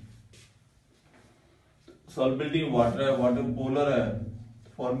bond. Solubility water है, वाटर पोलर है,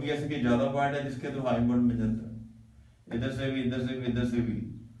 फॉर्मिक एसिड के ज्यादा पॉइंट है जिसके थ्रू हाइड्रोजन बॉन्ड मिल जाता है, इधर से भी इधर से भी इधर से भी।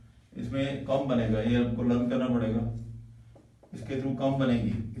 इसमें कम बनेगा, ये आपको लर्न करना पड़ेगा, इसके थ्रू कम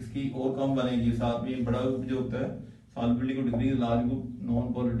बनेगी, इसकी और कम बनेगी। साथ में बड़ा ग्रुप जो होता है सॉल्युबिलिटी को decrease, large group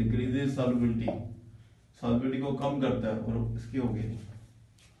non polar decreases solubility, solubility को कम करता है और इसकी हो गई।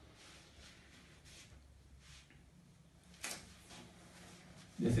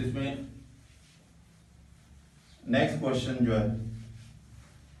 जैसे इसमें नेक्स्ट क्वेश्चन जो है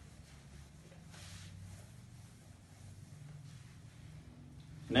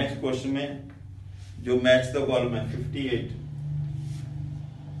नेक्स्ट क्वेश्चन में जो मैच द कॉलम है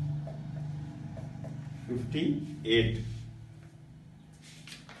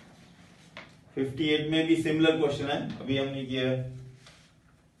 58 में भी सिमिलर क्वेश्चन है, अभी हमने किया है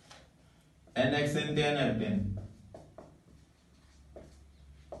NXN थे NF10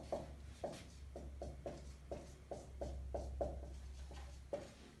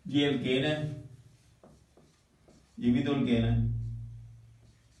 ये एल्केन है, ये भी तो एल्केन है।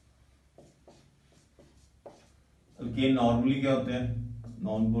 एल्केन नॉर्मली क्या होते हैं?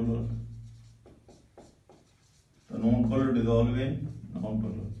 Non polar. तो non polar dissolve in non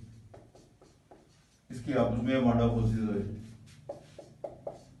polar, इसकी आपस में वांडा फोर्सेस हो।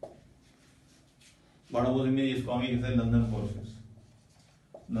 वांडा फोर्सेस में इसको हम कहते हैं London forces,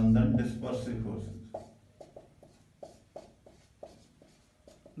 London dispersive forces,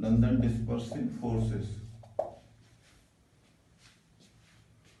 London dispersive forces.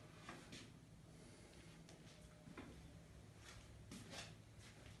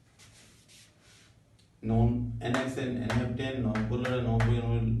 Non NXN NF10 non polar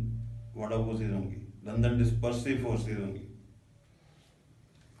Wanda forces होंगी, लंदन डिस्पर्सिव फोर्सेस होंगी।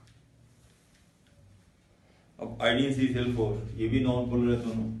 अब आइडिन CCl4 ये भी नॉन पोलर है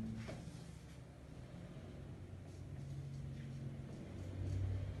दोनों।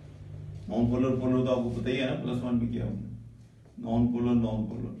 नॉन पोलर पोलर तो आपको पता ही है ना, +1 भी क्या होंगे, नॉन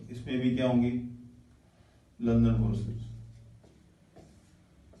पोलर इसमें भी क्या होंगी? London forces,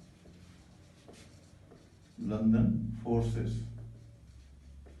 London forces.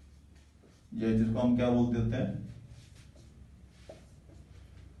 ये जिसको हम क्या बोलते होते हैं?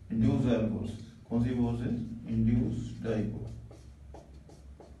 Induced dipole forces. कौन सी फोर्सेस? Induced dipole.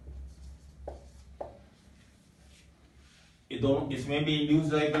 ये दोनों, इसमें भी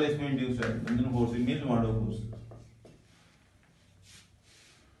इंड्यूस्ड डाइपोल, इसमें induced dipole. London forces means Wanda forces.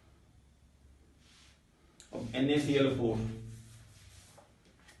 अब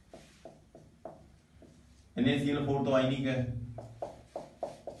NaCl4 तो आयनिक है,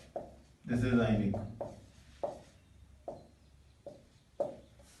 this is ionic.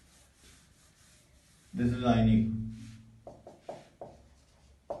 This is ionic.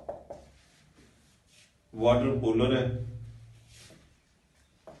 Water polar है,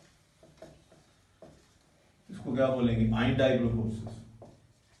 इसको क्या बोलेंगे? Ion dipole forces.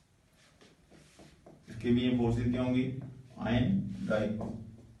 इसके भी ये फोर्सेस क्या होंगी? Ion dipole.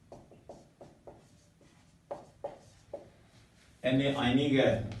 Na आयनिक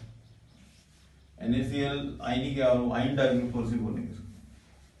है, NaCl आयनिक है, और आयन डाइपोल फोर्सेस बोलेंगे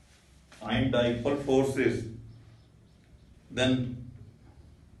इसको, ion dipole forces. Then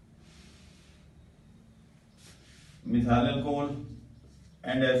methyl alcohol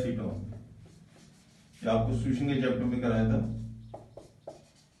and acetone, ये आपको स्विचिंग के चैप्टर में कराया था।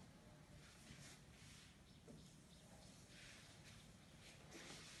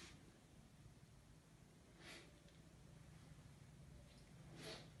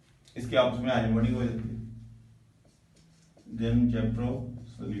 इसके आपस में आयन बॉन्डिंग हो जाती है। Then chapter of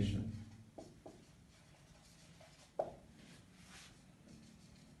solution,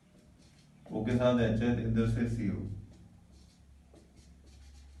 O के साथ H है, इधर से CO।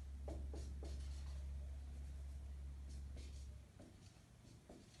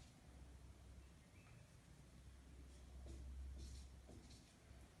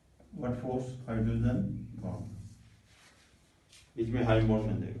 What force? Hydrogen bond, बीच में हाई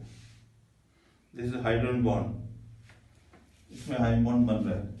बॉन्ड बन जाएगा। दिस इज हाइड्रोजन बॉन्ड, इसमें हाई बॉन्ड बन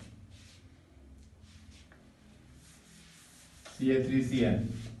रहा है, Ca3Cn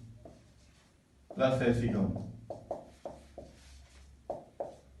plus acetone,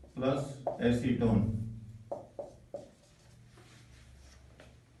 plus acetone,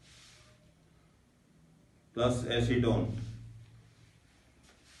 plus acetone.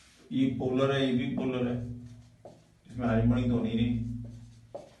 ये पोलर है, ये भी पोलर है, इसमें हाई बॉन्डिंग तो होनी नहीं।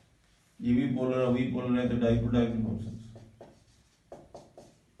 ये भी पोलर, अभी पोलर है, तो dipole dipole forces,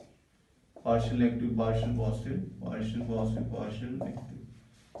 partial active, partial positive, partial positive, partial negative,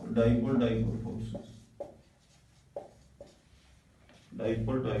 dipole dipole forces,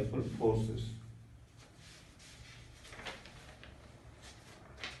 dipole dipole forces.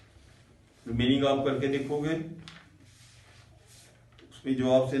 Meaning आप करके देखोगे, उसमें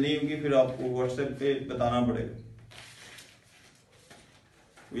जवाब से नहीं होगी, फिर आपको व्हाट्सएप पे बताना पड़ेगा।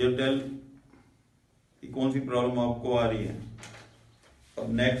 वील टेल कि कौन सी प्रॉब्लम आपको आ रही है।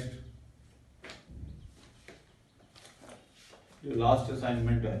 अब नेक्स्ट जो लास्ट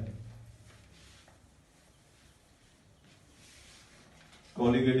असाइनमेंट है,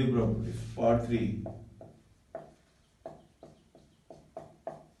 colligative properties part 3।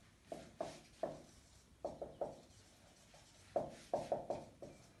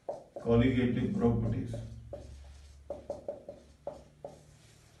 Colligative properties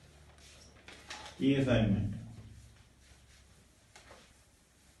की असाइनमेंट।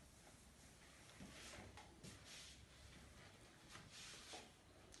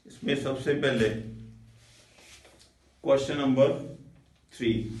 इसमें सबसे पहले क्वेश्चन नंबर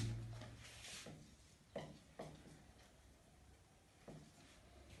 3,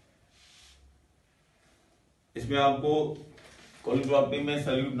 इसमें आपको कॉलिंग प्रॉपर्टी में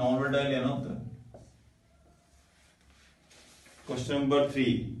सॉल्यूट नॉन वोलेटाइल लेना होता है। क्वेश्चन नंबर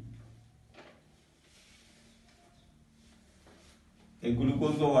 3, एक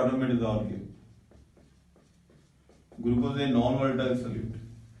ग्लूकोज को वाटर में डिजॉल्व किया, glucose a non volatile solute,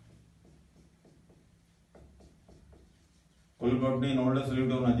 calling property non volatile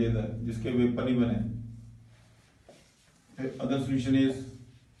solute होना चाहिए था जिसके वेपर ही बने। Other solution is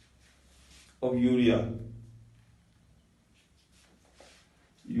of urea,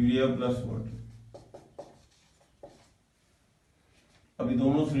 urea plus water. अभी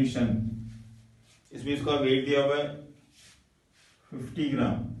दोनों सॉल्यूशन, इसमें इसका वेट दिया हुआ है 50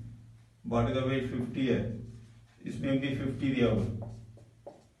 ग्राम, वाटर का वेट 50 है, इसमें भी 50 दिया हुआ है,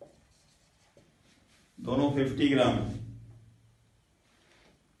 दोनों 50 ग्राम है।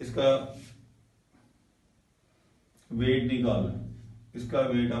 इसका वेट निकालना, इसका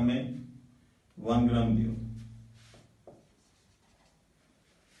वेट हमें 1 ग्राम दिया।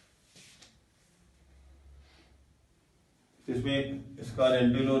 इसमें इसका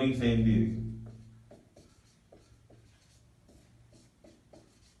रेलेटिव लोडिंग सेम दी हुई,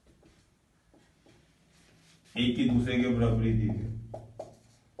 एक ही दूसरे के बराबरी दी हुई,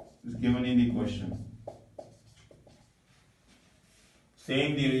 given in the question,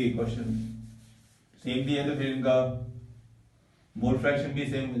 same दी हुई क्वेश्चन, सेम दी है तो फिर इनका मोल फ्रैक्शन भी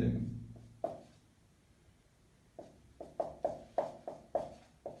सेम हो जाएगी।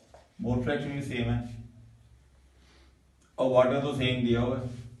 मोल फ्रैक्शन भी सेम है और वाटर तो सेम दिया हुआ है,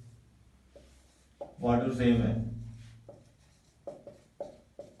 वाटर सेम है,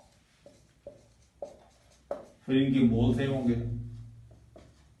 फिर इनके मोल सेम होंगे।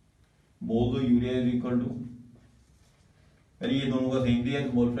 मोल तो यूरिया इज इक्वल टू, अरे ये दोनों का सेम दिया है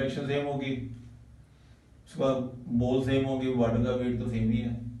तो मोल फ्रैक्शन सेम होगी, उसका मोल सेम होगी, वाटर का वेट तो सेम ही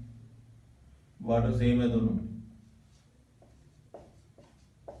है, वाटर सेम है दोनों में।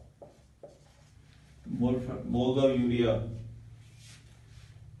 मोल ऑफ यूरिया,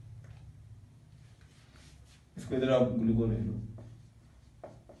 इसको इधर आप ग्लूकोज ले लो,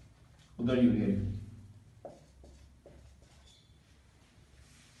 उधर यूरिया ले लो,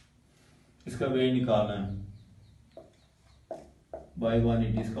 इसका वेट निकालना है बाय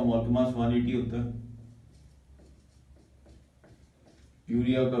 180, इसका मोल का मास 180 होता है,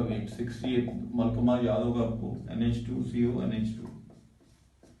 यूरिया का वेट 60, मोल का मास याद होगा आपको NH2CO NH2,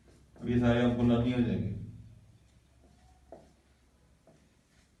 अब ये सारे आपको लर्न हो जाएंगे,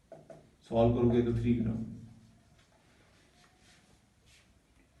 सॉल्व करोगे तो 3 ग्राम,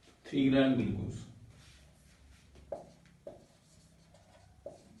 3 ग्राम ग्लूकोज,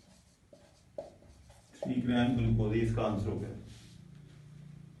 3 ग्राम ग्लूकोज, इसका आंसर हो गया।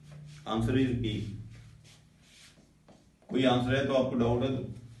 Answer is B. कोई आंसर है तो आपको डाउट है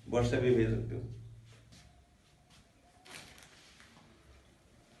तो व्हाट्सएप पे भेज सकते हो।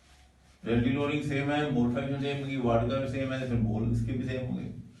 रेलेटिव लोडिंग सेम है, मोल फ्रैक्शन सेम होगी, वाटर का भी सेम है, फिर मोल इसके भी सेम होंगे,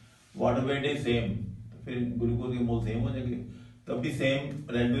 वाटर वेट इज सेम, तो फिर ग्लूकोज के मोल सेम हो जाएंगे, तब भी सेम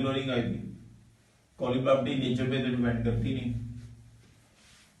रेलेटिव लोडिंग आएगी। कॉलिंग प्रॉपर्टी नेचर पे तो डिपेंड करती नहीं।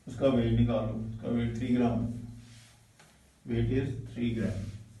 उसका वेट निकालो, उसका wait 3 gram, wait is 3 gram,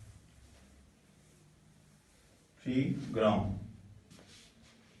 3 gram.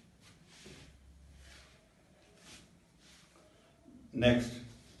 Next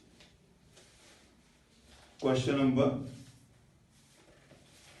question number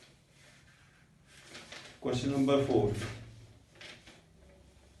 4,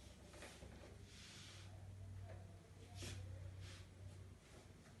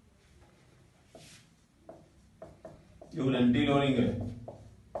 जो रेलेटिव लोडिंग है,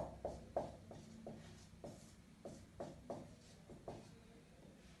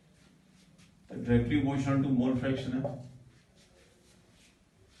 directly proportional to mole fraction है।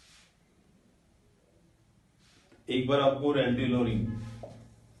 एक बार आपको रेलेटिव लोडिंग,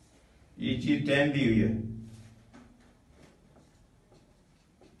 ये चीज 10 दी हुई है,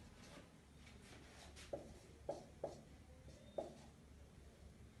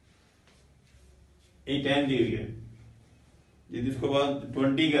 ये 10 दी हुई है, यदि इसके बाद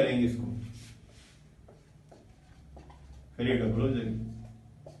 20 करेंगे इसको, फिर ये डबल हो जाएगी।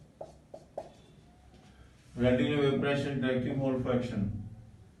 Relative evaporation, directive mole fraction,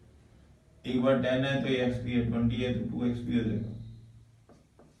 एक बार 10 है तो ये एक्स पी है, 20 है तो 2x पी हो जाएगा,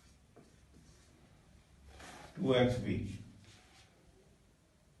 2x पी।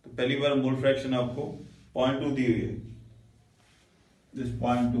 तो पहली बार मोल फ्रैक्शन आपको 0.2 दी हुई है, दिस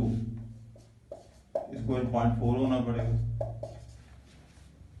 0.2, इसको 0.4 होना पड़ेगा।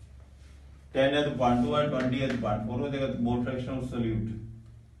 10 है तो 0.2 है, 20 है तो 0.4 हो जाएगा। तो mole fraction of solute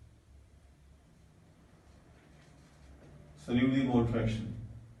the mole fraction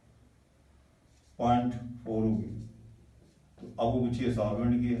 0.4 होगी। तो अब वो पूछिए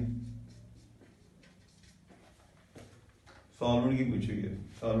सॉल्वेंट की है, सॉल्वेंट की पूछी है,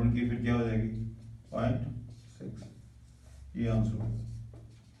 सॉल्वेंट की फिर क्या हो जाएगी 0.6, ये आंसर होगा।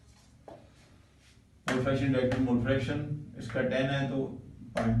 Mole fraction direct mole fraction, इसका 10 है तो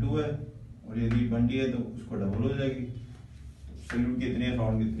 0.2 है, और यदि 20 है तो उसको डबल हो जाएगी। सोल्यूट कितनी है,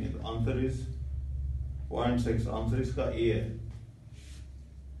 राउंड कितनी है, तो आंसर इज 0.6, आंसर इसका ए है।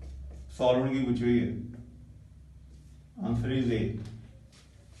 सॉल्वेंट की पूछी हुई है, answer is a.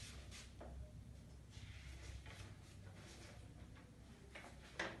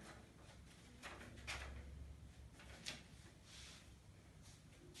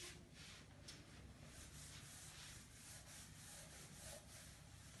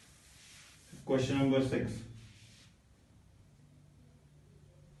 Question number 6,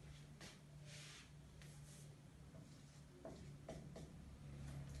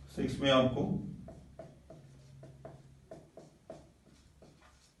 में आपको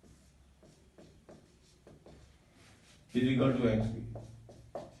is equal to x P,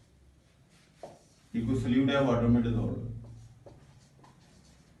 equal solute है वाटर में dissolve,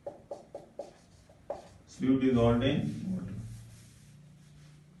 solute dissolved in water.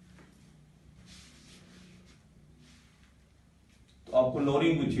 तो आपको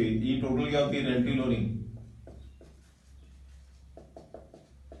लोरिंग पूछिए, ये टोटल क्या होती है, relative Tshering,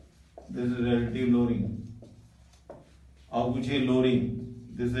 this is relative Tshering. आप पूछिए लोरिंग,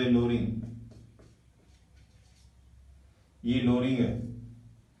 दिस इज लोरिंग, ये लोरिंग है,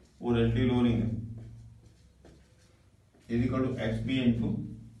 वो रिलेटिव लोरिंग है, is equal to x P into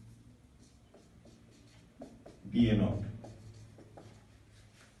P A not.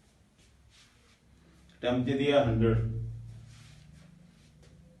 Temperature दिया 100,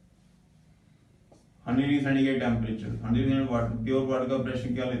 100 degree centigrade temperature, 100 degree water, pure water का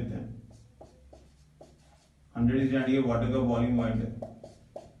प्रेशर क्या लेते हैं, 100 डिग्री सेंटीग्रेड वाटर का बॉइलिंग पॉइंट है,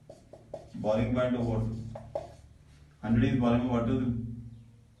 boiling point of water 100 degree boiling water,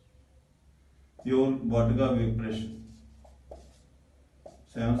 pure water का pressure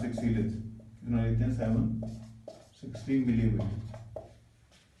 760 लेते हैं, कितना लेते हैं 760 मिलीमीटर,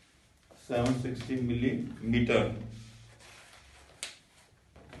 760 मिलीमीटर।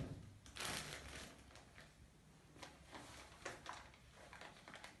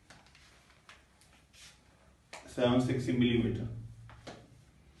 मिलीमीटर।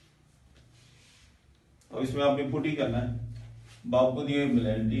 और इसमें आपने पुट ही करना है, बाप को दिए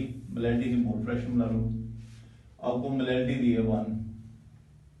मिलेनिटी, मिलेनिटी से मोल फ्रैक्शन बना लो, आपको मिलेनिटी दी है 1,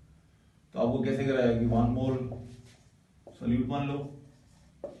 तो आपको कैसे कराया कि 1 मोल सोल्यूट मान लो,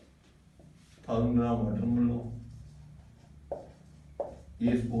 1000 ग्राम वाटर मान लो,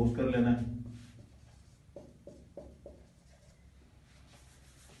 ये सपोज कर लेना है,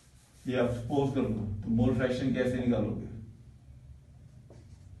 ये आप सपोज कर लो। तो मोल फ्रैक्शन कैसे निकालोगे,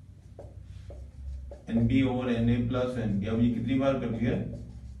 NB over Na plus NB। अब ये कितनी बार कर लिया,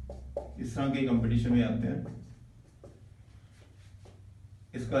 इस तरह के कंपटीशन में आते हैं,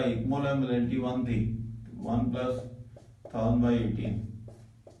 इसका 1 मोल है, मिलेनिटी 1 थी, 1 प्लस 1000/18,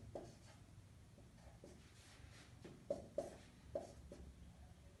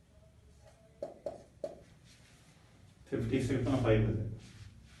 56.5 है।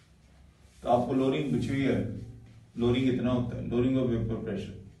 तो आपको लोरिंग पूछी हुई है, लोरिंग कितना होता है, Tshering of vapour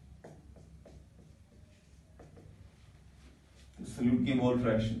pressure, solute की मोल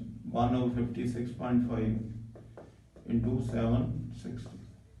फ्रैक्शन 1/56.5 इंटू 760,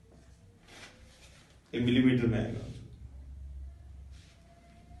 ये मिलीमीटर में आएगा,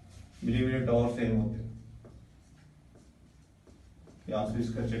 मिलीमीटर और सेम होते हैं। आंसर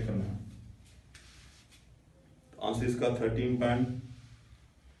इसका चेक करना है, तो आंसर इसका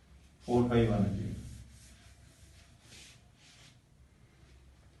 13.45 आना चाहिए।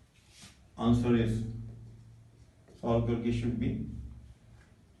 आंसर इज सॉल्व करके शुड बी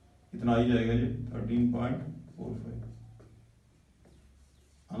इतना ही जाएगा जी 13.45।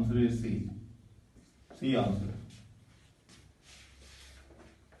 Answer is C, C answer है।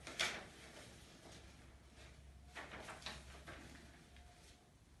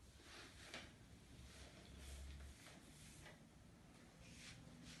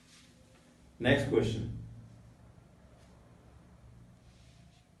 नेक्स्ट क्वेश्चन,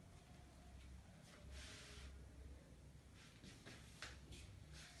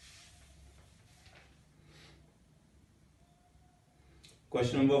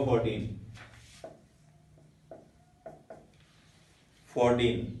 क्वेश्चन नंबर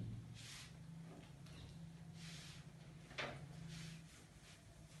 14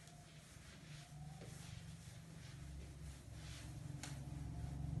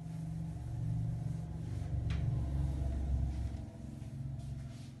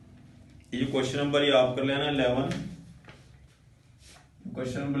 ये जो क्वेश्चन नंबर ये आप कर लेना 11,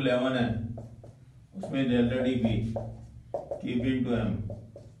 क्वेश्चन नंबर 11 है, उसमें डेल्टा डी बी की बी इंटू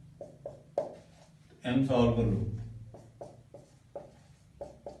एम सॉल्व कर लो,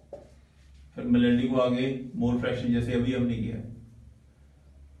 फिर मेलेंडी को आगे मोल फ्रैक्शन जैसे अभी हमने किया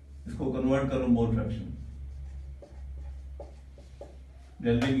इसको कन्वर्ट करो मोल फ्रैक्शन,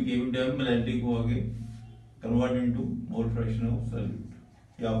 डेल्टा बी के इंटू एम मेलेंडी को आगे convert into mole fraction of solute.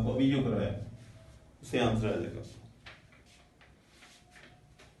 ये आपको अभी जो कराया उससे आंसर आ जाएगा।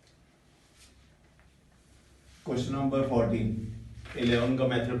 क्वेश्चन नंबर 14 11 का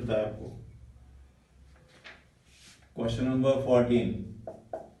मेथड बताया आपको। क्वेश्चन नंबर 14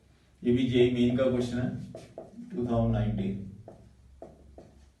 ये भी जेईई मेन का क्वेश्चन है 2019।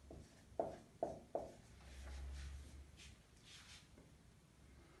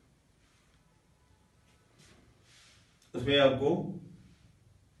 उसमें आपको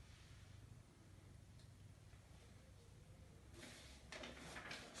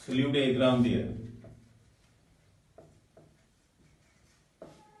सोल्यूट 1 ग्राम दिया,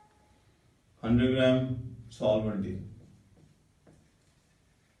 100 ग्राम सॉल्वेंट दिया,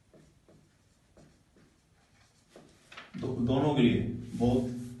 दोनों के लिए बोथ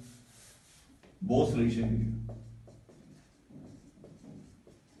सोल्यूशन के लिए,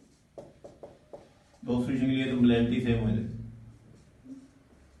 दो सोल्यूशन के लिए तो मोलैलिटी सेम हो जाए।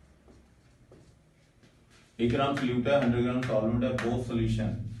 1 ग्राम सोल्यूट है, 100 ग्राम सॉल्वेंट है, बोथ सोल्यूशन,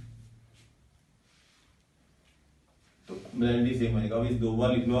 तो मोलैलिटी सेम हो जाएगा। अब इस दो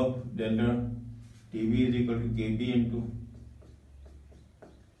बार लिख लो आप, delta TB is equal to KB into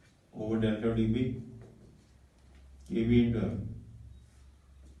over delta TB KB into M.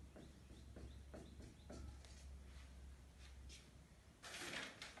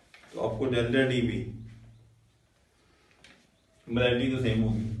 तो आपको डेल्टा टीबी मोलैलिटी तो सेम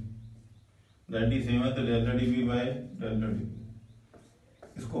होगी, मोलैलिटी सेम है तो delta TB by delta TB,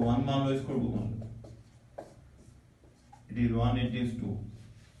 इसको 1 मान लो, इसको 2 मान लो, it is 1, it is 2।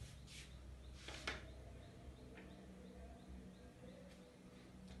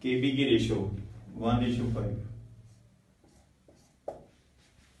 केबी की रेशियो 1:5,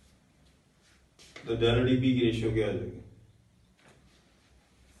 तो डेल्टा डीबी की रेशियो क्या आ जाएगी?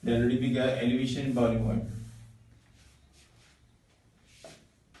 डेल्टा डीबी क्या है? Elevation in boiling point.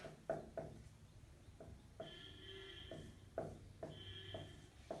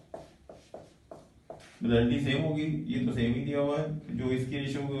 Molality same होगी, ये तो सेम ही दिया हुआ है, जो इसकी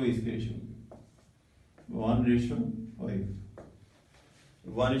रेशियो होगी वो इसकी रेशियो होगी, 1:5,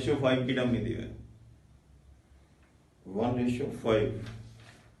 1:5 की टर्म में दिया है 1:5,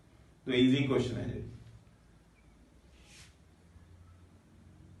 तो इजी क्वेश्चन है ये।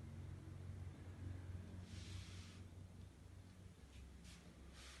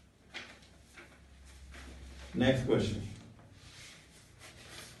 Next question,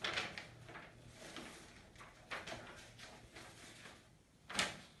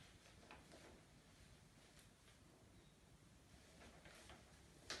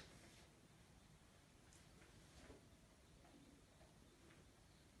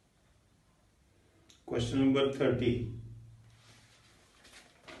 question number 30।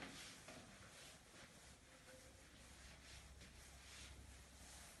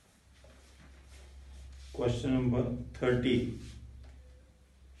 Question number 30,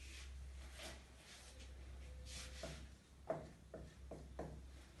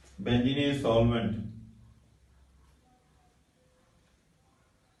 benzene is solvent,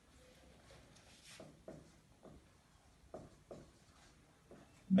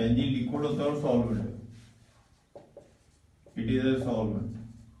 benzene liquid होता है और सॉल्वेंट है, it is a solvent,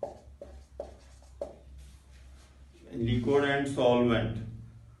 liquid and solvent,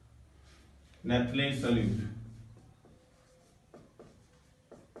 naphthalene solute,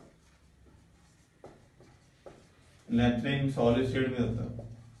 naphthalene solid state में होता है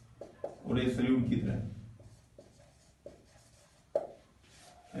और ये सोल्यूट की तरह,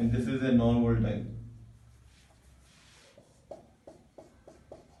 and this is a non volatile,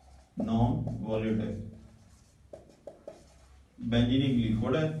 benzene एक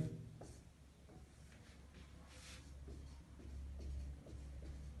लिक्विड है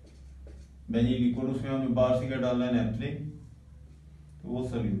बेंजीन लिक्विड, उसमें हमें बाहर से क्या डालना है, नेपथलीन, तो वो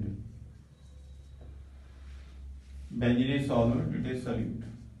सॉल्यूट है। Benzene is solvent, it is solute.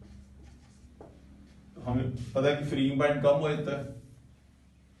 हमें पता है कि फ्रीइंग पॉइंट कम हो जाता है,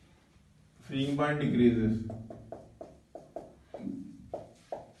 freeing point decreases,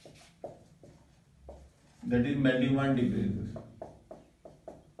 that is melting point decreases.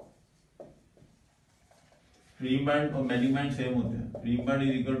 Freeing point और मेल्टिंग पॉइंट सेम होते हैं, freeing point is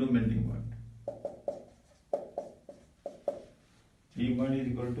equal to melting point, freeing point is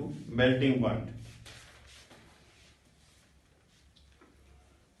equal to melting point.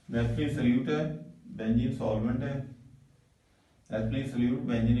 नेपथलीन solute है, बेंजीन सॉल्वेंट है, नेपथलीन solute,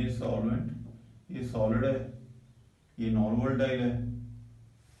 benzene is solvent, ये solid है, ये non volatile है,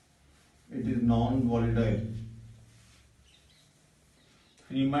 it is non volatile.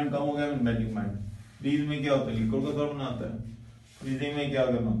 Freeing point कम हो गया, मेल्टिंग पॉइंट। फ्रीज में क्या होता है, लिक्विड का कौन बनाता है, फ्रीजिंग में क्या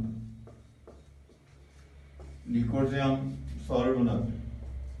करना होता है, लिक्विड से हम सॉलिड बनाते हैं।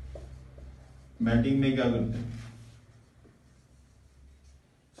 मेल्टिंग में क्या करते हैं,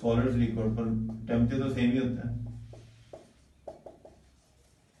 सॉलिड लिक्विड, पर टेम्परेचर तो सेम ही होता है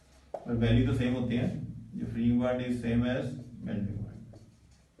और वैल्यू तो सेम होती है। जो freeing point is same as melting point,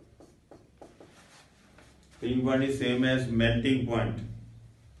 freeing point is same as melting point.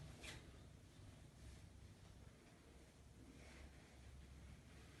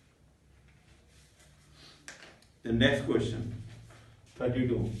 The next question,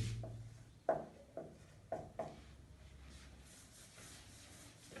 32.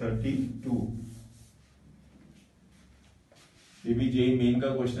 ये भी जेई मेन का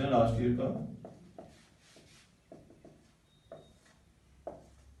क्वेश्चन है, लास्ट ईयर का।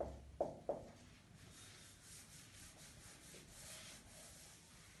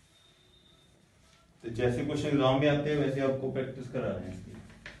 तो जैसे क्वेश्चन एग्जाम में आते हैं वैसे आपको प्रैक्टिस करा रहे हैं इसकी।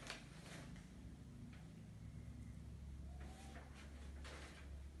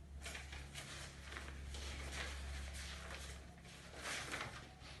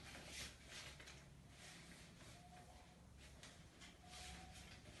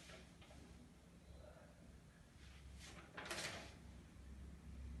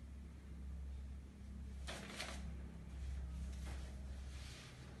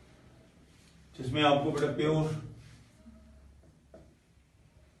 जिसमें आपको बेटा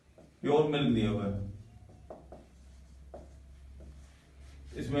प्योर मिल्क दिया हुआ है,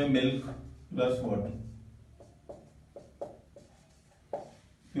 इसमें मिल्क प्लस वाटर,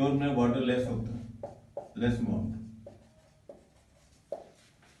 प्योर में वाटर लेस होता है, लेस अमाउंट,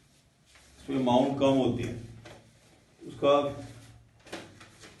 इसमें अमाउंट कम होती है, उसका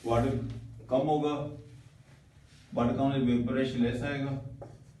वाटर कम होगा, वाटर कम वेपर प्रेशर लेस आएगा।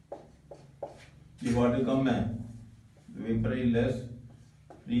 ये वाटर कम है, vapour is less,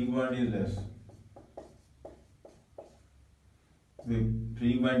 freeing point is less,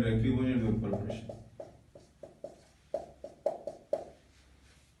 freeing point directly opposite vapour pressure.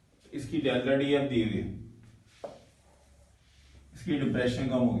 इसकी डेल्टा डी एफ दी हुई है, इसकी डिप्रेशन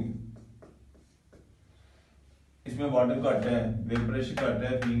कम होगी, इसमें वाटर घट है, वेपर प्रेशर घट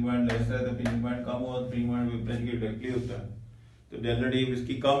है, फ्रीइंग पॉइंट लेस है, तो फ्रीइंग पॉइंट कम हुआ, फ्रीइंग पॉइंट वेपर प्रेशर की डायरेक्टली होता है, तो डेल्टा डी एफ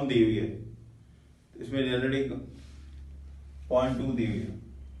इसकी कम दी हुई है, इसमें डेल्टा डी 0.2 दी हुई है।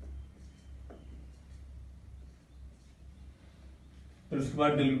 फिर उसके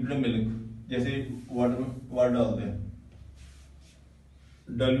बाद डिल्यूटेड मिल्क, जैसे वाटर डालते हैं,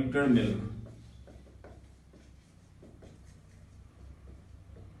 डिल्यूटेड मिल्क,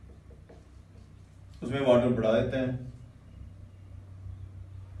 उसमें वाटर बढ़ा देते हैं।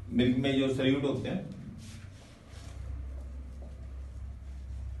 मिल्क में जो सल्यूट होते हैं,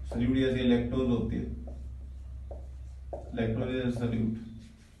 सल्यूट जैसे लैक्टोज होती है, lactose is salute,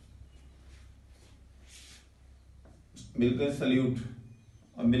 milk is salute,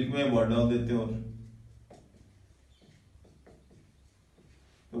 और मिल्क में वाटर डाल देते हैं और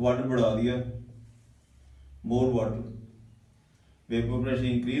तो वाटर बढ़ा दिया, more water, vapour pressure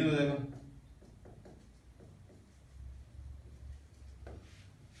increase हो जाएगा,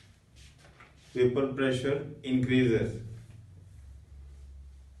 वेपर प्रेशर इंक्रीजेस,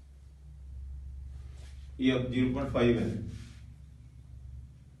 ये अब 0.5 है,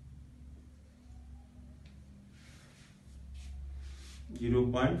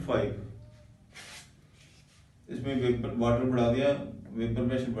 इसमें वेपर वाटर बढ़ा दिया, वेपर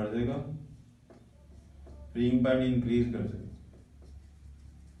प्रेशर बढ़ जाएगा, फ्रीइंग पॉइंट इंक्रीज कर देगा,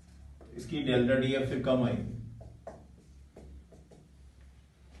 इसकी डेल्टा डी एफ फिर कम आएगी,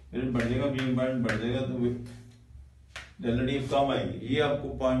 फिर बढ़ जाएगा, फ्रीइंग पॉइंट बढ़ जाएगा, तो डेल्टा डी एफ कम आएगी, ये आपको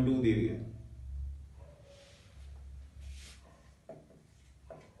 0.2 दी हुई है।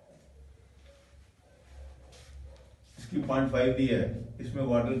 इसकी 0.5 दी है, इसमें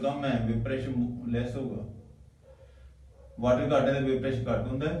वाटर कम है, वेपर प्रेशर लेस होगा। वाटर घट है तो वेपर प्रेशर घट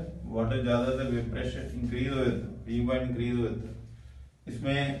होता है, वाटर ज्यादा तो वेपर प्रेशर इंक्रीज हो जाता है, फ्रीइंग पॉइंट इंक्रीज हो जाता है।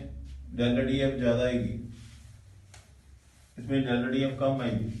 इसमें डेल्टा डी एफ ज्यादा आएगी, इसमें डेल्टा डी एफ कम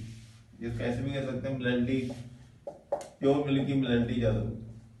आएगी। ये कैसे भी कह सकते हैं, मिलेलिटी प्योर मिल्क की मिलेलिटी ज्यादा होगी,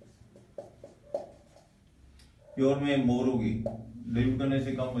 प्योर में मोर होगी, डिल्यूट करने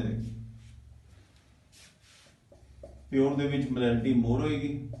से कम हो जाएगी। प्योर ਦੇ ਵਿੱਚ ਮਿਲੈਲਿਟੀ मोर होगी,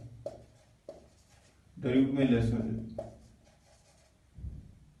 डिल्यूट में लेस हो जाएगी,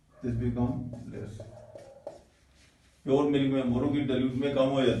 this become less. Pure milk में मोर होगी, डिल्यूट में कम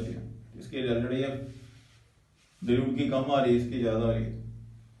हो जाती है, इसके डेल्टा डी एफ डिल्यूट की कम आ रही है, इसकी ज्यादा आ रही है।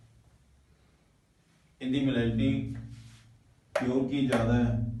 इनकी मिलैलिटी प्योर की ज्यादा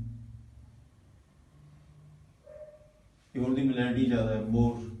है, प्योर की मिलैलिटी ज्यादा है,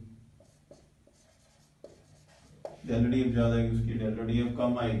 मोर डेल्टा डी एफ ज्यादा आएगी, उसकी डेल्टा डी एफ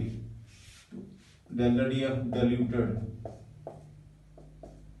कम आएगी, तो delta D F diluted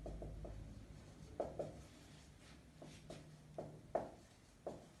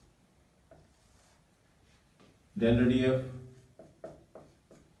delta D F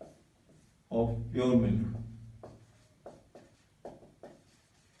of pure milk,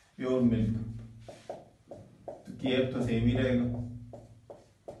 pure milk, तो के एफ तो सेम ही रहेगा।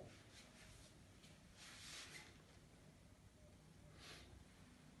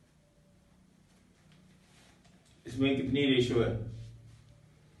 इसमें कितनी रेशियो है,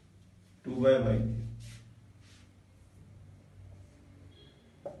 2/5।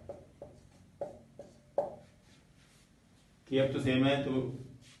 केएफ तो सेम है, तो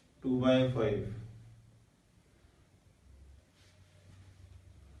 2/5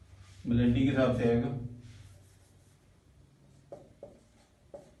 मिलेलिटी के हिसाब से आएगा।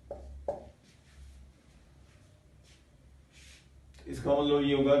 इसका मतलब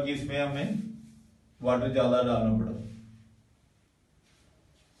ये होगा कि इसमें हमें वाटर ज्यादा डालना पड़ा,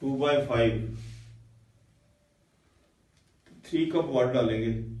 2/5, 3 कप वाटर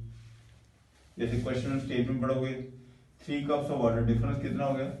डालेंगे। जैसे क्वेश्चन स्टेटमेंट पढ़ोगे, 3 कप्स ऑफ वाटर, डिफरेंस कितना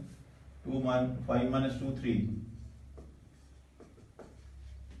हो गया, 5 - 2 3,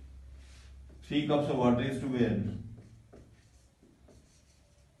 3 cups of water is to be added,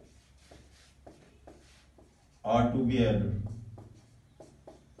 are to be added,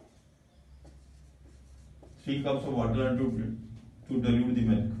 3 cups of water to dilute the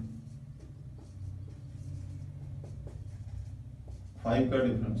milk, 5 का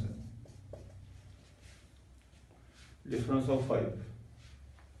डिफरेंस है, डिफरेंस ऑफ 5।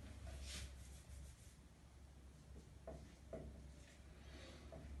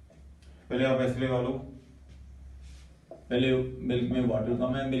 पहले आप ऐसे लगा लो, पहले मिल्क में वाटर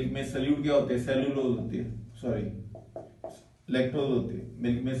कम है, मिल्क में सल्यूट क्या होते हैं, सेलुलोज होती है, सॉरी लैक्टोज होती है।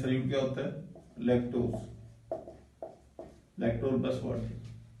 मिल्क में सल्यूट क्या होता है, लैक्टोज, लैक्टोज प्लस वाटर।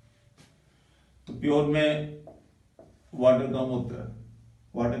 तो प्योर में वाटर कम होता है,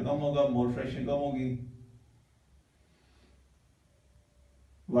 वाटर कम होगा, मोर फ्रेशन कम होगी,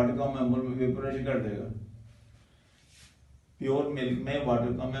 वाटर कम है, मोर वेपर प्रेशर घट जाएगा। प्योर मिल्क में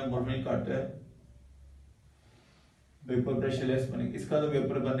वाटर कम है, मोर फ्रेशन घट है, वेपर प्रेशर लेस बनेगा। इसका तो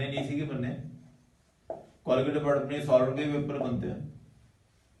वेपर बनने नहीं सी के बनने, कोलगेट प्रोडक्ट में सॉल्वेंट के वेपर बनते हैं,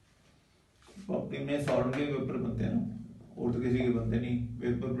 पॉपटी में सॉल्वेंट के वेपर बनते हैं ना, और तो किसी के बनते नहीं।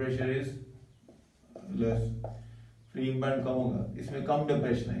 Vapour pressure is less, freeing point कम होगा, इसमें कम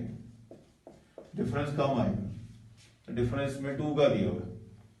डिप्रेशन आएगी, डिफरेंस कम आएगा। डिफरेंस में 2 का दिया हुआ,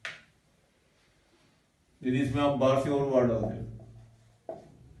 यदि इसमें आप बाहर से और वाटर डाल दें,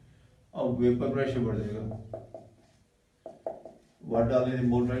 अब वेपर प्रेशर बढ़ जाएगा, वाटर डालने से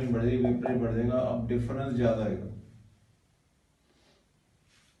मोर प्रेशर बढ़ जाएगी, वेपर प्रेशर बढ़ जाएगा, अब डिफरेंस ज्यादा आएगा।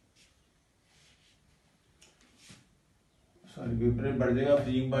 सॉरी, वेपर बढ़ जाएगा,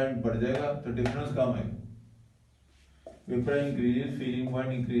 फ्रीइंग पॉइंट बढ़ जाएगा, तो डिफरेंस कम आएगा। Vapour increases, freeing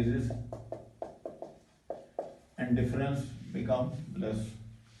point increases and difference become less.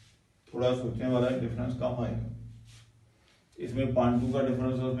 थोड़ा सोचने वाला है, डिफरेंस कम आएगा। इसमें 0.2 का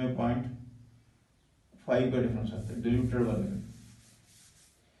डिफरेंस है, उसमें 0.5 का डिफरेंस आता है डिल्यूटेड वाले में।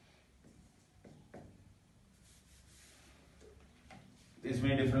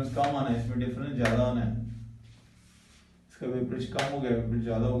 इसमें डिफरेंस कम आना है, इसमें डिफरेंस ज्यादा आना है। इसका वेपरेज कम हो गया, वेपरेज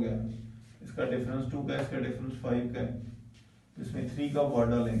ज्यादा हो गया। इसका डिफरेंस 2 का है, इसका डिफरेंस 5 का है। तो इसमें 3 का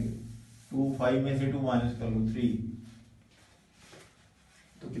वाटर डालेंगे, 2 5 में से 2 माइनस कर लो, 3,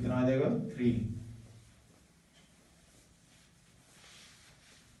 तो कितना आ जाएगा, 3।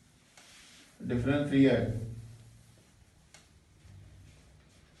 डिफरेंस 3 है।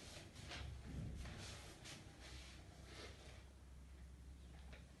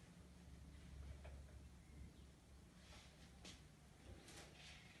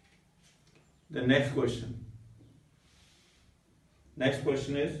 The next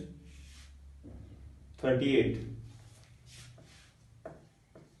question is 38.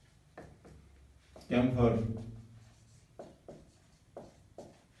 Camphor.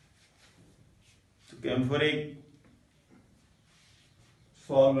 तो कैम्फर एक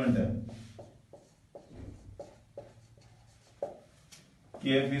सॉल्वेंट है.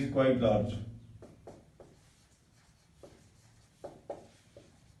 KF is quite large.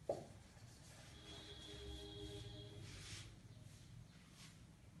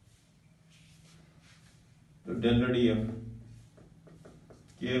 तो delta DF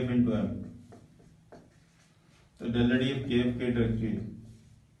KF into M. तो डेल्टा DF KF के डायरेक्टली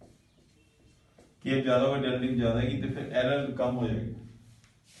KF ज्यादा होगा, डेल्टा DF ज्यादा है तो फिर एरर कम हो जाएगी.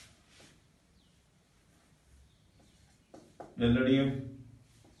 Delta DF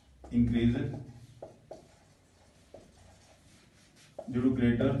increases due to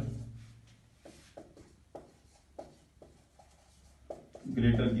greater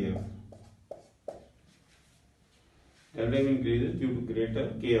KF. Delta M increases due to greater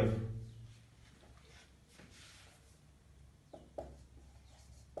KF.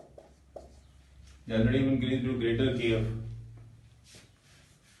 Delta M increases due to greater KF.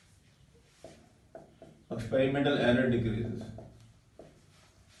 Experimental error decreases.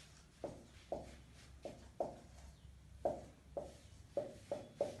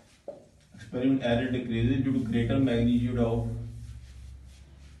 Experiment error decreases due to greater magnitude of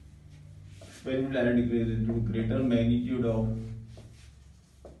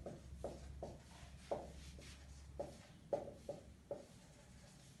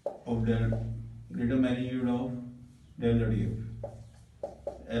delta DF.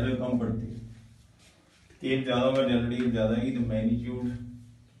 Error कम पड़ती है. केफ ज्यादा होगा, delta DF ज्यादा है तो magnitude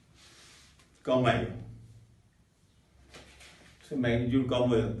कम आएगा. Magnitude कम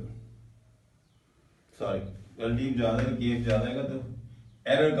हो जाता है. सॉरी, डेल्टा DF ज्यादा है, केफ ज्यादा है तो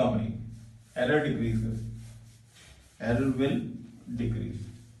एरर कम आएगी. Error decreases. Error will decrease.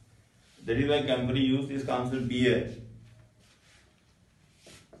 That is why Camphor used this concept BH.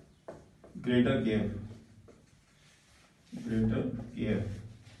 Greater KF.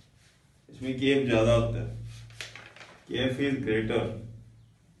 इसमें KF ज्यादा होता है. KF is greater.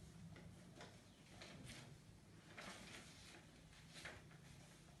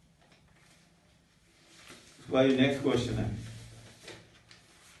 इसका नेक्स्ट क्वेश्चन है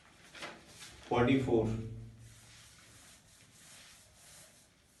 44.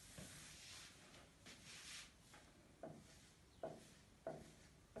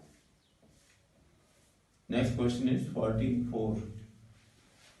 Next question is 44.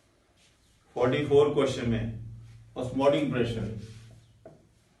 44 क्वेश्चन में ऑस्मोटिक प्रेशर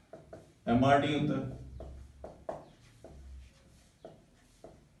MRT होता है.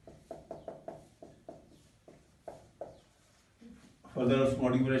 फर्दर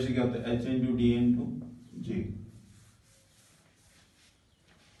ऑस्मोटिक प्रेशर क्या होता है? H into D into G.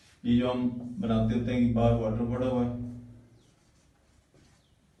 ये जो हम बनाते होते हैं कि बाहर वाटर पड़ा हुआ है,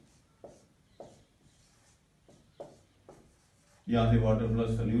 यहां से वाटर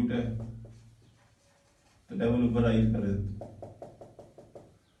प्लस सल्यूट है तो लेवल ऊपर राइज कर देते.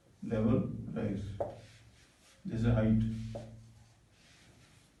 लेवल राइज जैसे हाइट.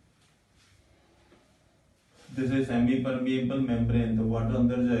 जैसे सेमी परमिएबल मेम्ब्रेन तो वाटर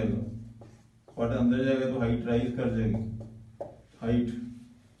अंदर जाएगा तो हाइट राइज कर जाएगी. हाइट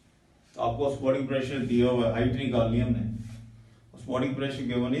आपको ऑस्मोटिक प्रेशर दिया हुआ है, हाइट निकालनी है हमने. Osmotic pressure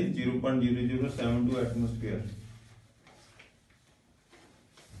given is 0.0072 atmosphere.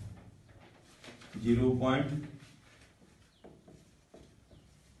 0.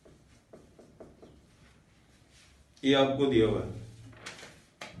 ये आपको दिया हुआ है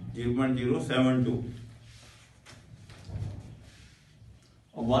 0.072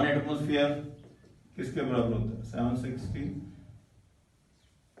 और 1 एटमॉस्फेयर किसके बराबर होता है? 760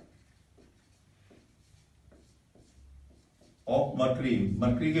 ऑफ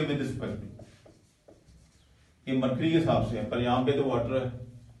मर्करी के विद रिस्पेक्ट. ये मर्करी के हिसाब से है, पर यहां पे तो वाटर है,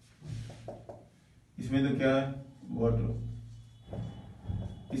 इसमें तो क्या है? वाटर.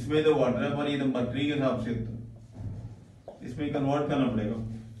 इसमें तो वाटर है पर ये तो मर्करी के हिसाब से तो इसमें कन्वर्ट करना पड़ेगा.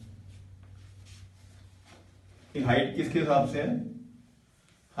 हाइट किसके हिसाब से है?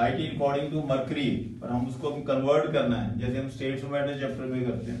 Height in according to mercury, पर हम उसको कन्वर्ट करना है जैसे हम स्टेट्स ऑफ मैटर चैप्टर में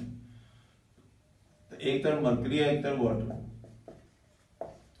करते हैं. तो एक तरफ मर्करी है, एक तरफ वाटर.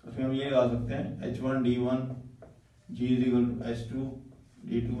 उसमें हम ये लगा सकते हैं H1D1 G is equal to H2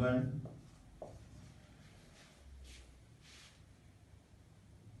 D2 and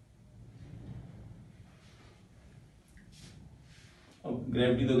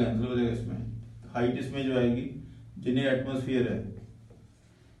gravity तो कैंसिल हो जाएगा इसमें. हाइट इसमें जो आएगी जिन्हें एटमोसफियर है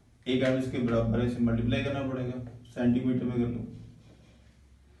एक एटम इसके बराबर है, इसे मल्टीप्लाई करना पड़ेगा, सेंटीमीटर में कर लो।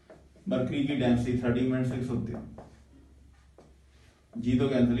 मरकरी की डेंसिटी 30.6 होती है, जी तो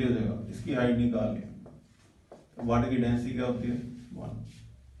कैंसिल ही हो जाएगा, इसकी हाइट निकाल लिया, तो वाटर की डेंसिटी क्या होती है 1,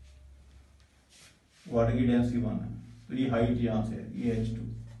 वाटर की डेंसिटी 1 है, तो ये हाइट यहां से है, ये H2।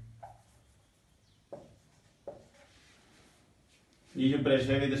 ये जो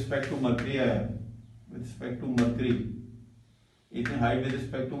pressure with respect to mercury आया, विद रिस्पेक्ट टू मरकरी, इतनी height with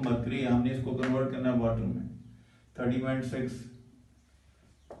respect to mercury, हमने इसको कन्वर्ट करना है वाटर में। 30.6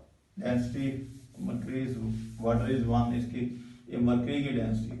 density mercury is water is 1, इसकी ये मरकरी की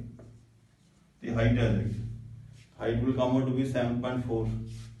डेंसिटी, तो हाइट आ जाएगी, height will come out to be 7.4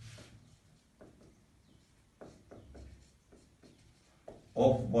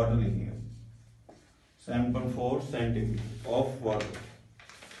 of water लिखेंगे, 7.4 centimetre of water,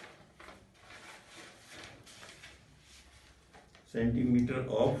 centimetre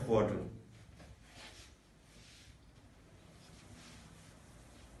of water.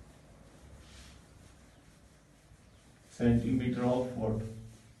 Centimetre of water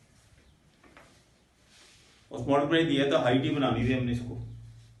उस मल्टीप्लाई दिया था, हाइट ही बनानी थी हमने,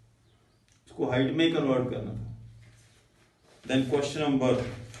 इसको हाइट में ही कन्वर्ट करना था। Then question number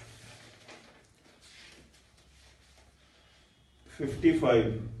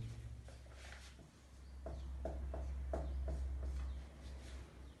 55,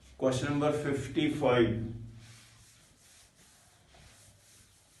 question number 55,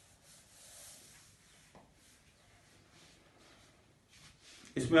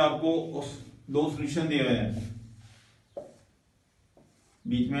 इसमें आपको उस 2 सॉल्यूशन दिए हुए हैं,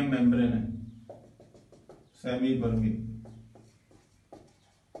 बीच में मेम्ब्रेन है, semi permeable,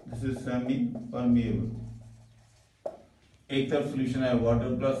 this is semi permeable. एक तरफ सॉल्यूशन है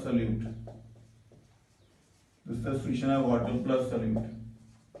वाटर प्लस सॉल्यूट, दूसरा सॉल्यूशन है वाटर प्लस सॉल्यूट।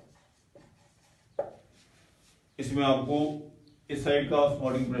 इसमें आपको इस साइड का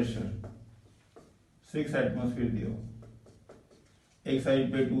ऑस्मोटिक प्रेशर 6 एटमॉस्फेयर दिया, एक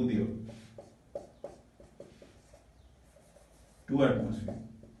साइड पे 2 दिया, 2 एटमॉस्फेयर।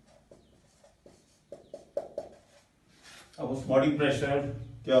 अब ऑस्मोटिक प्रेशर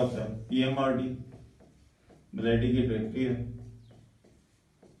क्या होता है, पीएमआरटी, मोलैलिटी की डायरेक्टली है,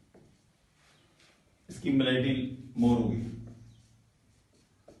 इसकी मोलैलिटी मोर होगी,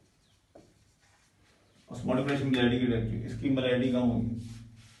 ऑस्मोटिक प्रेशर मोलैलिटी की डायरेक्टली, इसकी मोलैलिटी कम होगी,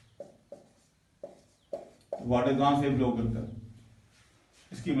 वाटर कहां से फ्लो करता है,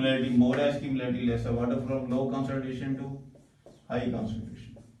 इसकी मोलैलिटी मोर है, इसकी मोलैलिटी लेस है, water from low concentration to high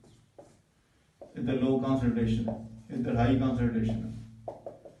concentration, इधर लो कंसंट्रेशन है, इधर हाई कंसंट्रेशन है,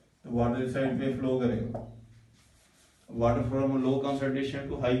 तो वाटर इस साइड पे फ्लो करेगा, water from low concentration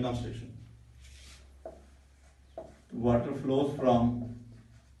to high concentration, water flows from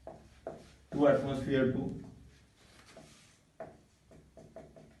 2 atmosphere to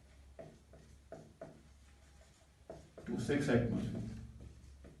 6 atmosphere,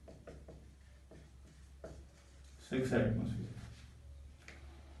 6 atmosphere।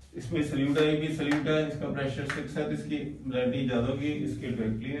 इसमें सल्यूट है, भी सल्यूट है, इसका प्रेशर 6 है, तो इसकी मोलैलिटी ज्यादा होगी, इसकी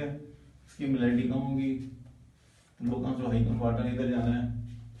डायरेक्टली है, इसकी मोलैलिटी कम होगी, low concentration high concentration, water इधर जाना है,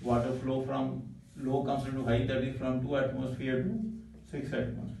 water flow from low concentration to high, that is from 2 atmosphere to 6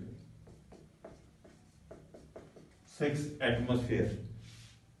 atmosphere, 6 atmosphere।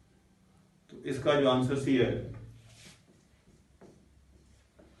 तो इसका जो आंसर सी है,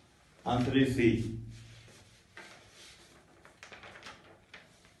 answer is C.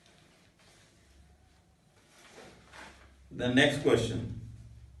 The next question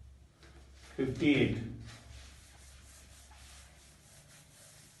 58,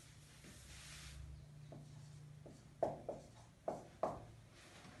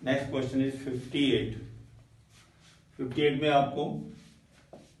 next question is 58। 58 में आपको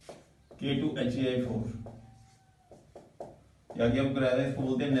K2HAI4 या कि हम कराया था, इसको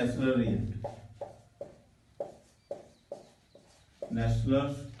बोलते हैं नेस्लर रिएजेंट, नेस्लर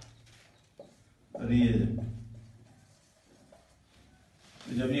रिएजेंट।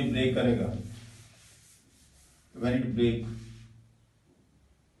 तो जब ये ब्रेक करेगा, व्हेन इट ब्रेक,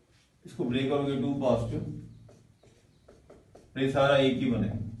 इसको ब्रेक करोगे 2 पॉजिटिव, ये सारा एक ही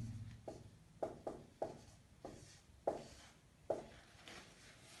बनेगा,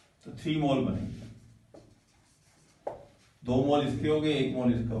 तो 3 मोल बनेंगे, 2 मोल इसके हो गए, 1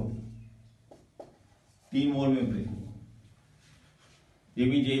 मोल इसका होगा, 3 मोल में ब्रेक होगा। ये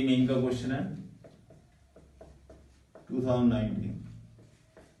भी जेईई मेन का क्वेश्चन है 2019।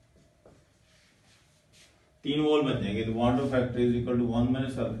 3 मोल बन जाएंगे, तो water factor is equal to 1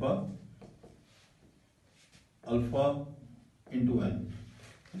 minus alpha alpha into N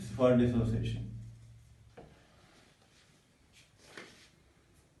for dissociation.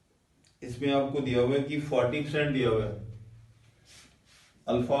 इसमें आपको दिया हुआ है कि 40% दिया हुआ है,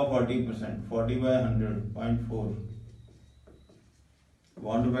 alpha 40%, 40/100 0.4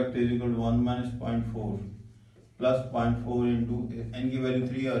 1 vector is equal to 1 minus 0.4 plus 0.4 into N की वैल्यू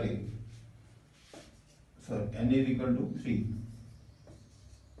 3 आ रही है, sir N is equal to 3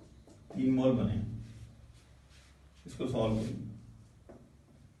 मोल बने। इसको सॉल्व करेंगे,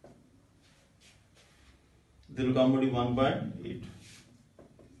 दिस विल कम टू 1.8।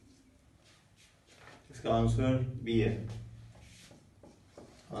 इसका आंसर बी है,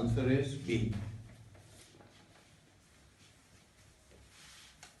 answer is B.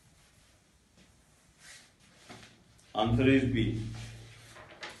 Answer is B.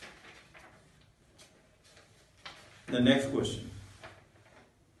 The next question,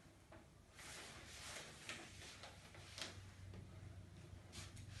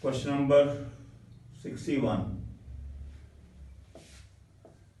 question number 61।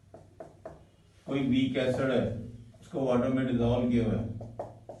 कोई weak acid है, उसको वाटर में डिजोल्व किया हुआ है,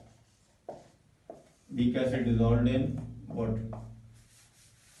 weak acid dissolved in water,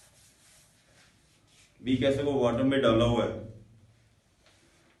 weak acid को वाटर में डाला हुआ है,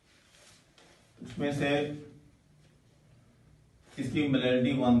 उसमें से इसकी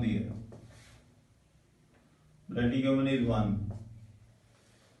मोलैरिटी 1 दी है, मोलैरिटी का मीन इज 1,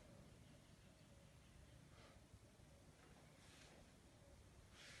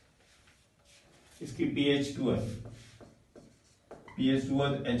 इसकी pH 2 है, pH 2 है,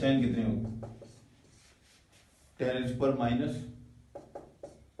 HN कितने होगी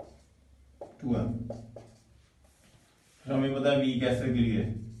 10⁻⁻2 है। फिर हमें पता है वीक एसिड के लिए,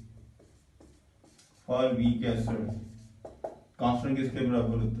 फॉर वीक एसिड कांस्टेंट किसके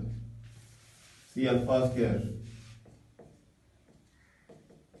बराबर होता है, सी अल्फा स्क्वायर,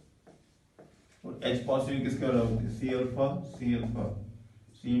 और H पॉजिटिव किसके बराबर होती है, सी अल्फा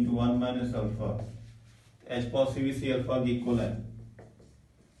सी into 1 minus alpha, H positive C alpha की इक्वल है,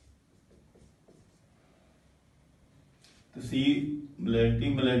 तो सी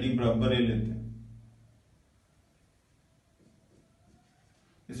मोलैरिटी बराबर ले लेते हैं।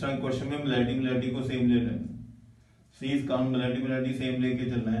 इस तरह क्वेश्चन में मोलैरिटी को सेम ले लेना, सी इज काउंट मोलैरिटी सेम लेके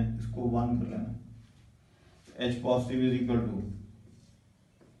चलना है, इसको 1 कर लेना, H positive is equal to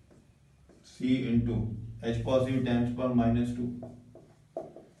C into H positive times पर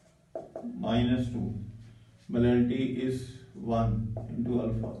 -2 molarity is 1 into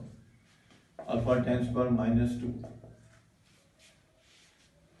alpha times पर -2,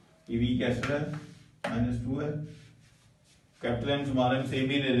 ये वीक एसिड है, -2 है, कैपिटल एम स्मॉल सेम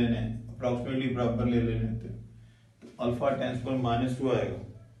ही ले लेने हैं, अप्रोक्सीमेटली बराबर ले लेने थे, तो अल्फा टाइम्स पर -2 आएगा।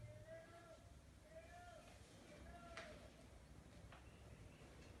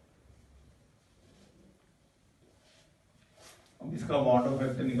 अब इसका बॉन्ड ऑफ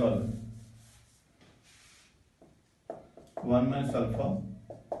फैक्टर निकालो, 1 माइनस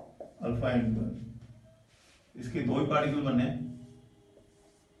अल्फा इंटू, इसके 2 ही पार्टिकल बने,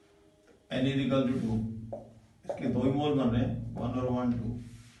 n इज इक्वल टू 2, इसके 2 ही मोल बन रहे हैं, 1 और 1 2,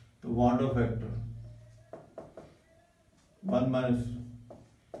 तो bond of factor 1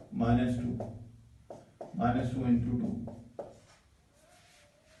 -2 into 2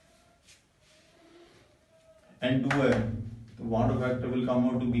 and 2 है, तो bond of factor will come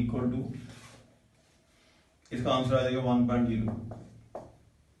out to be equal to, इसका आंसर आ जाएगा 1.0,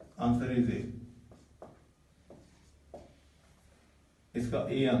 आंसर इज ए, इसका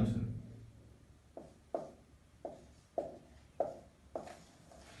ए आंसर।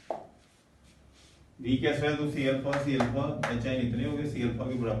 वी कैसे है, तो सी अल्फा एच आई इतने हो गए, सी अल्फा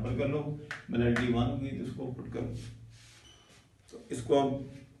के बराबर कर लो, मोलैरिटी 1 होगी तो इसको पुट करो, तो इसको अब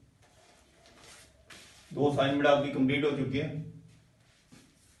 2 असाइनमेंट आपकी कंप्लीट हो चुकी है,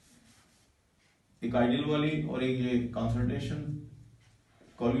 एक आइडियल वाली और एक ये कंसल्टेशन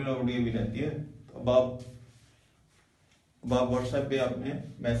कॉलिंग भी रहती है। तो अब आप व्हाट्सएप पे आपने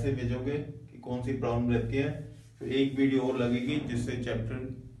मैसेज भेजोगे कि कौन सी प्रॉब्लम रहती है, फिर एक वीडियो और लगेगी जिससे चैप्टर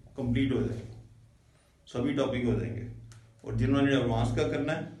कंप्लीट हो जाएगा, सभी टॉपिक हो जाएंगे। और जिन्होंने एडवांस का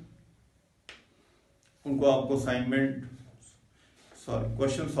करना है उनको आपको असाइनमेंट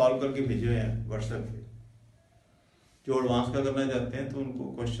क्वेश्चन सॉल्व करके भेजे हुए हैं व्हाट्सएप पे, जो एडवांस का करना चाहते हैं तो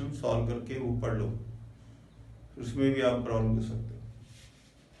उनको क्वेश्चन सॉल्व करके वो पढ़ लो, उसमें भी आप प्रॉब्लम कर सकते हो।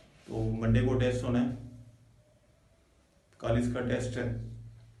 तो मंडे को टेस्ट होना है, कल इसका टेस्ट है,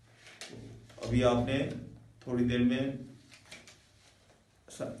 तो अभी आपने थोड़ी देर में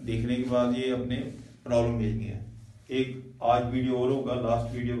देखने के बाद ये अपने प्रॉब्लम भेजनी है। एक आज वीडियो और होगा,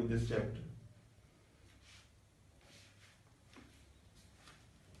 लास्ट वीडियो दिस चैप्टर।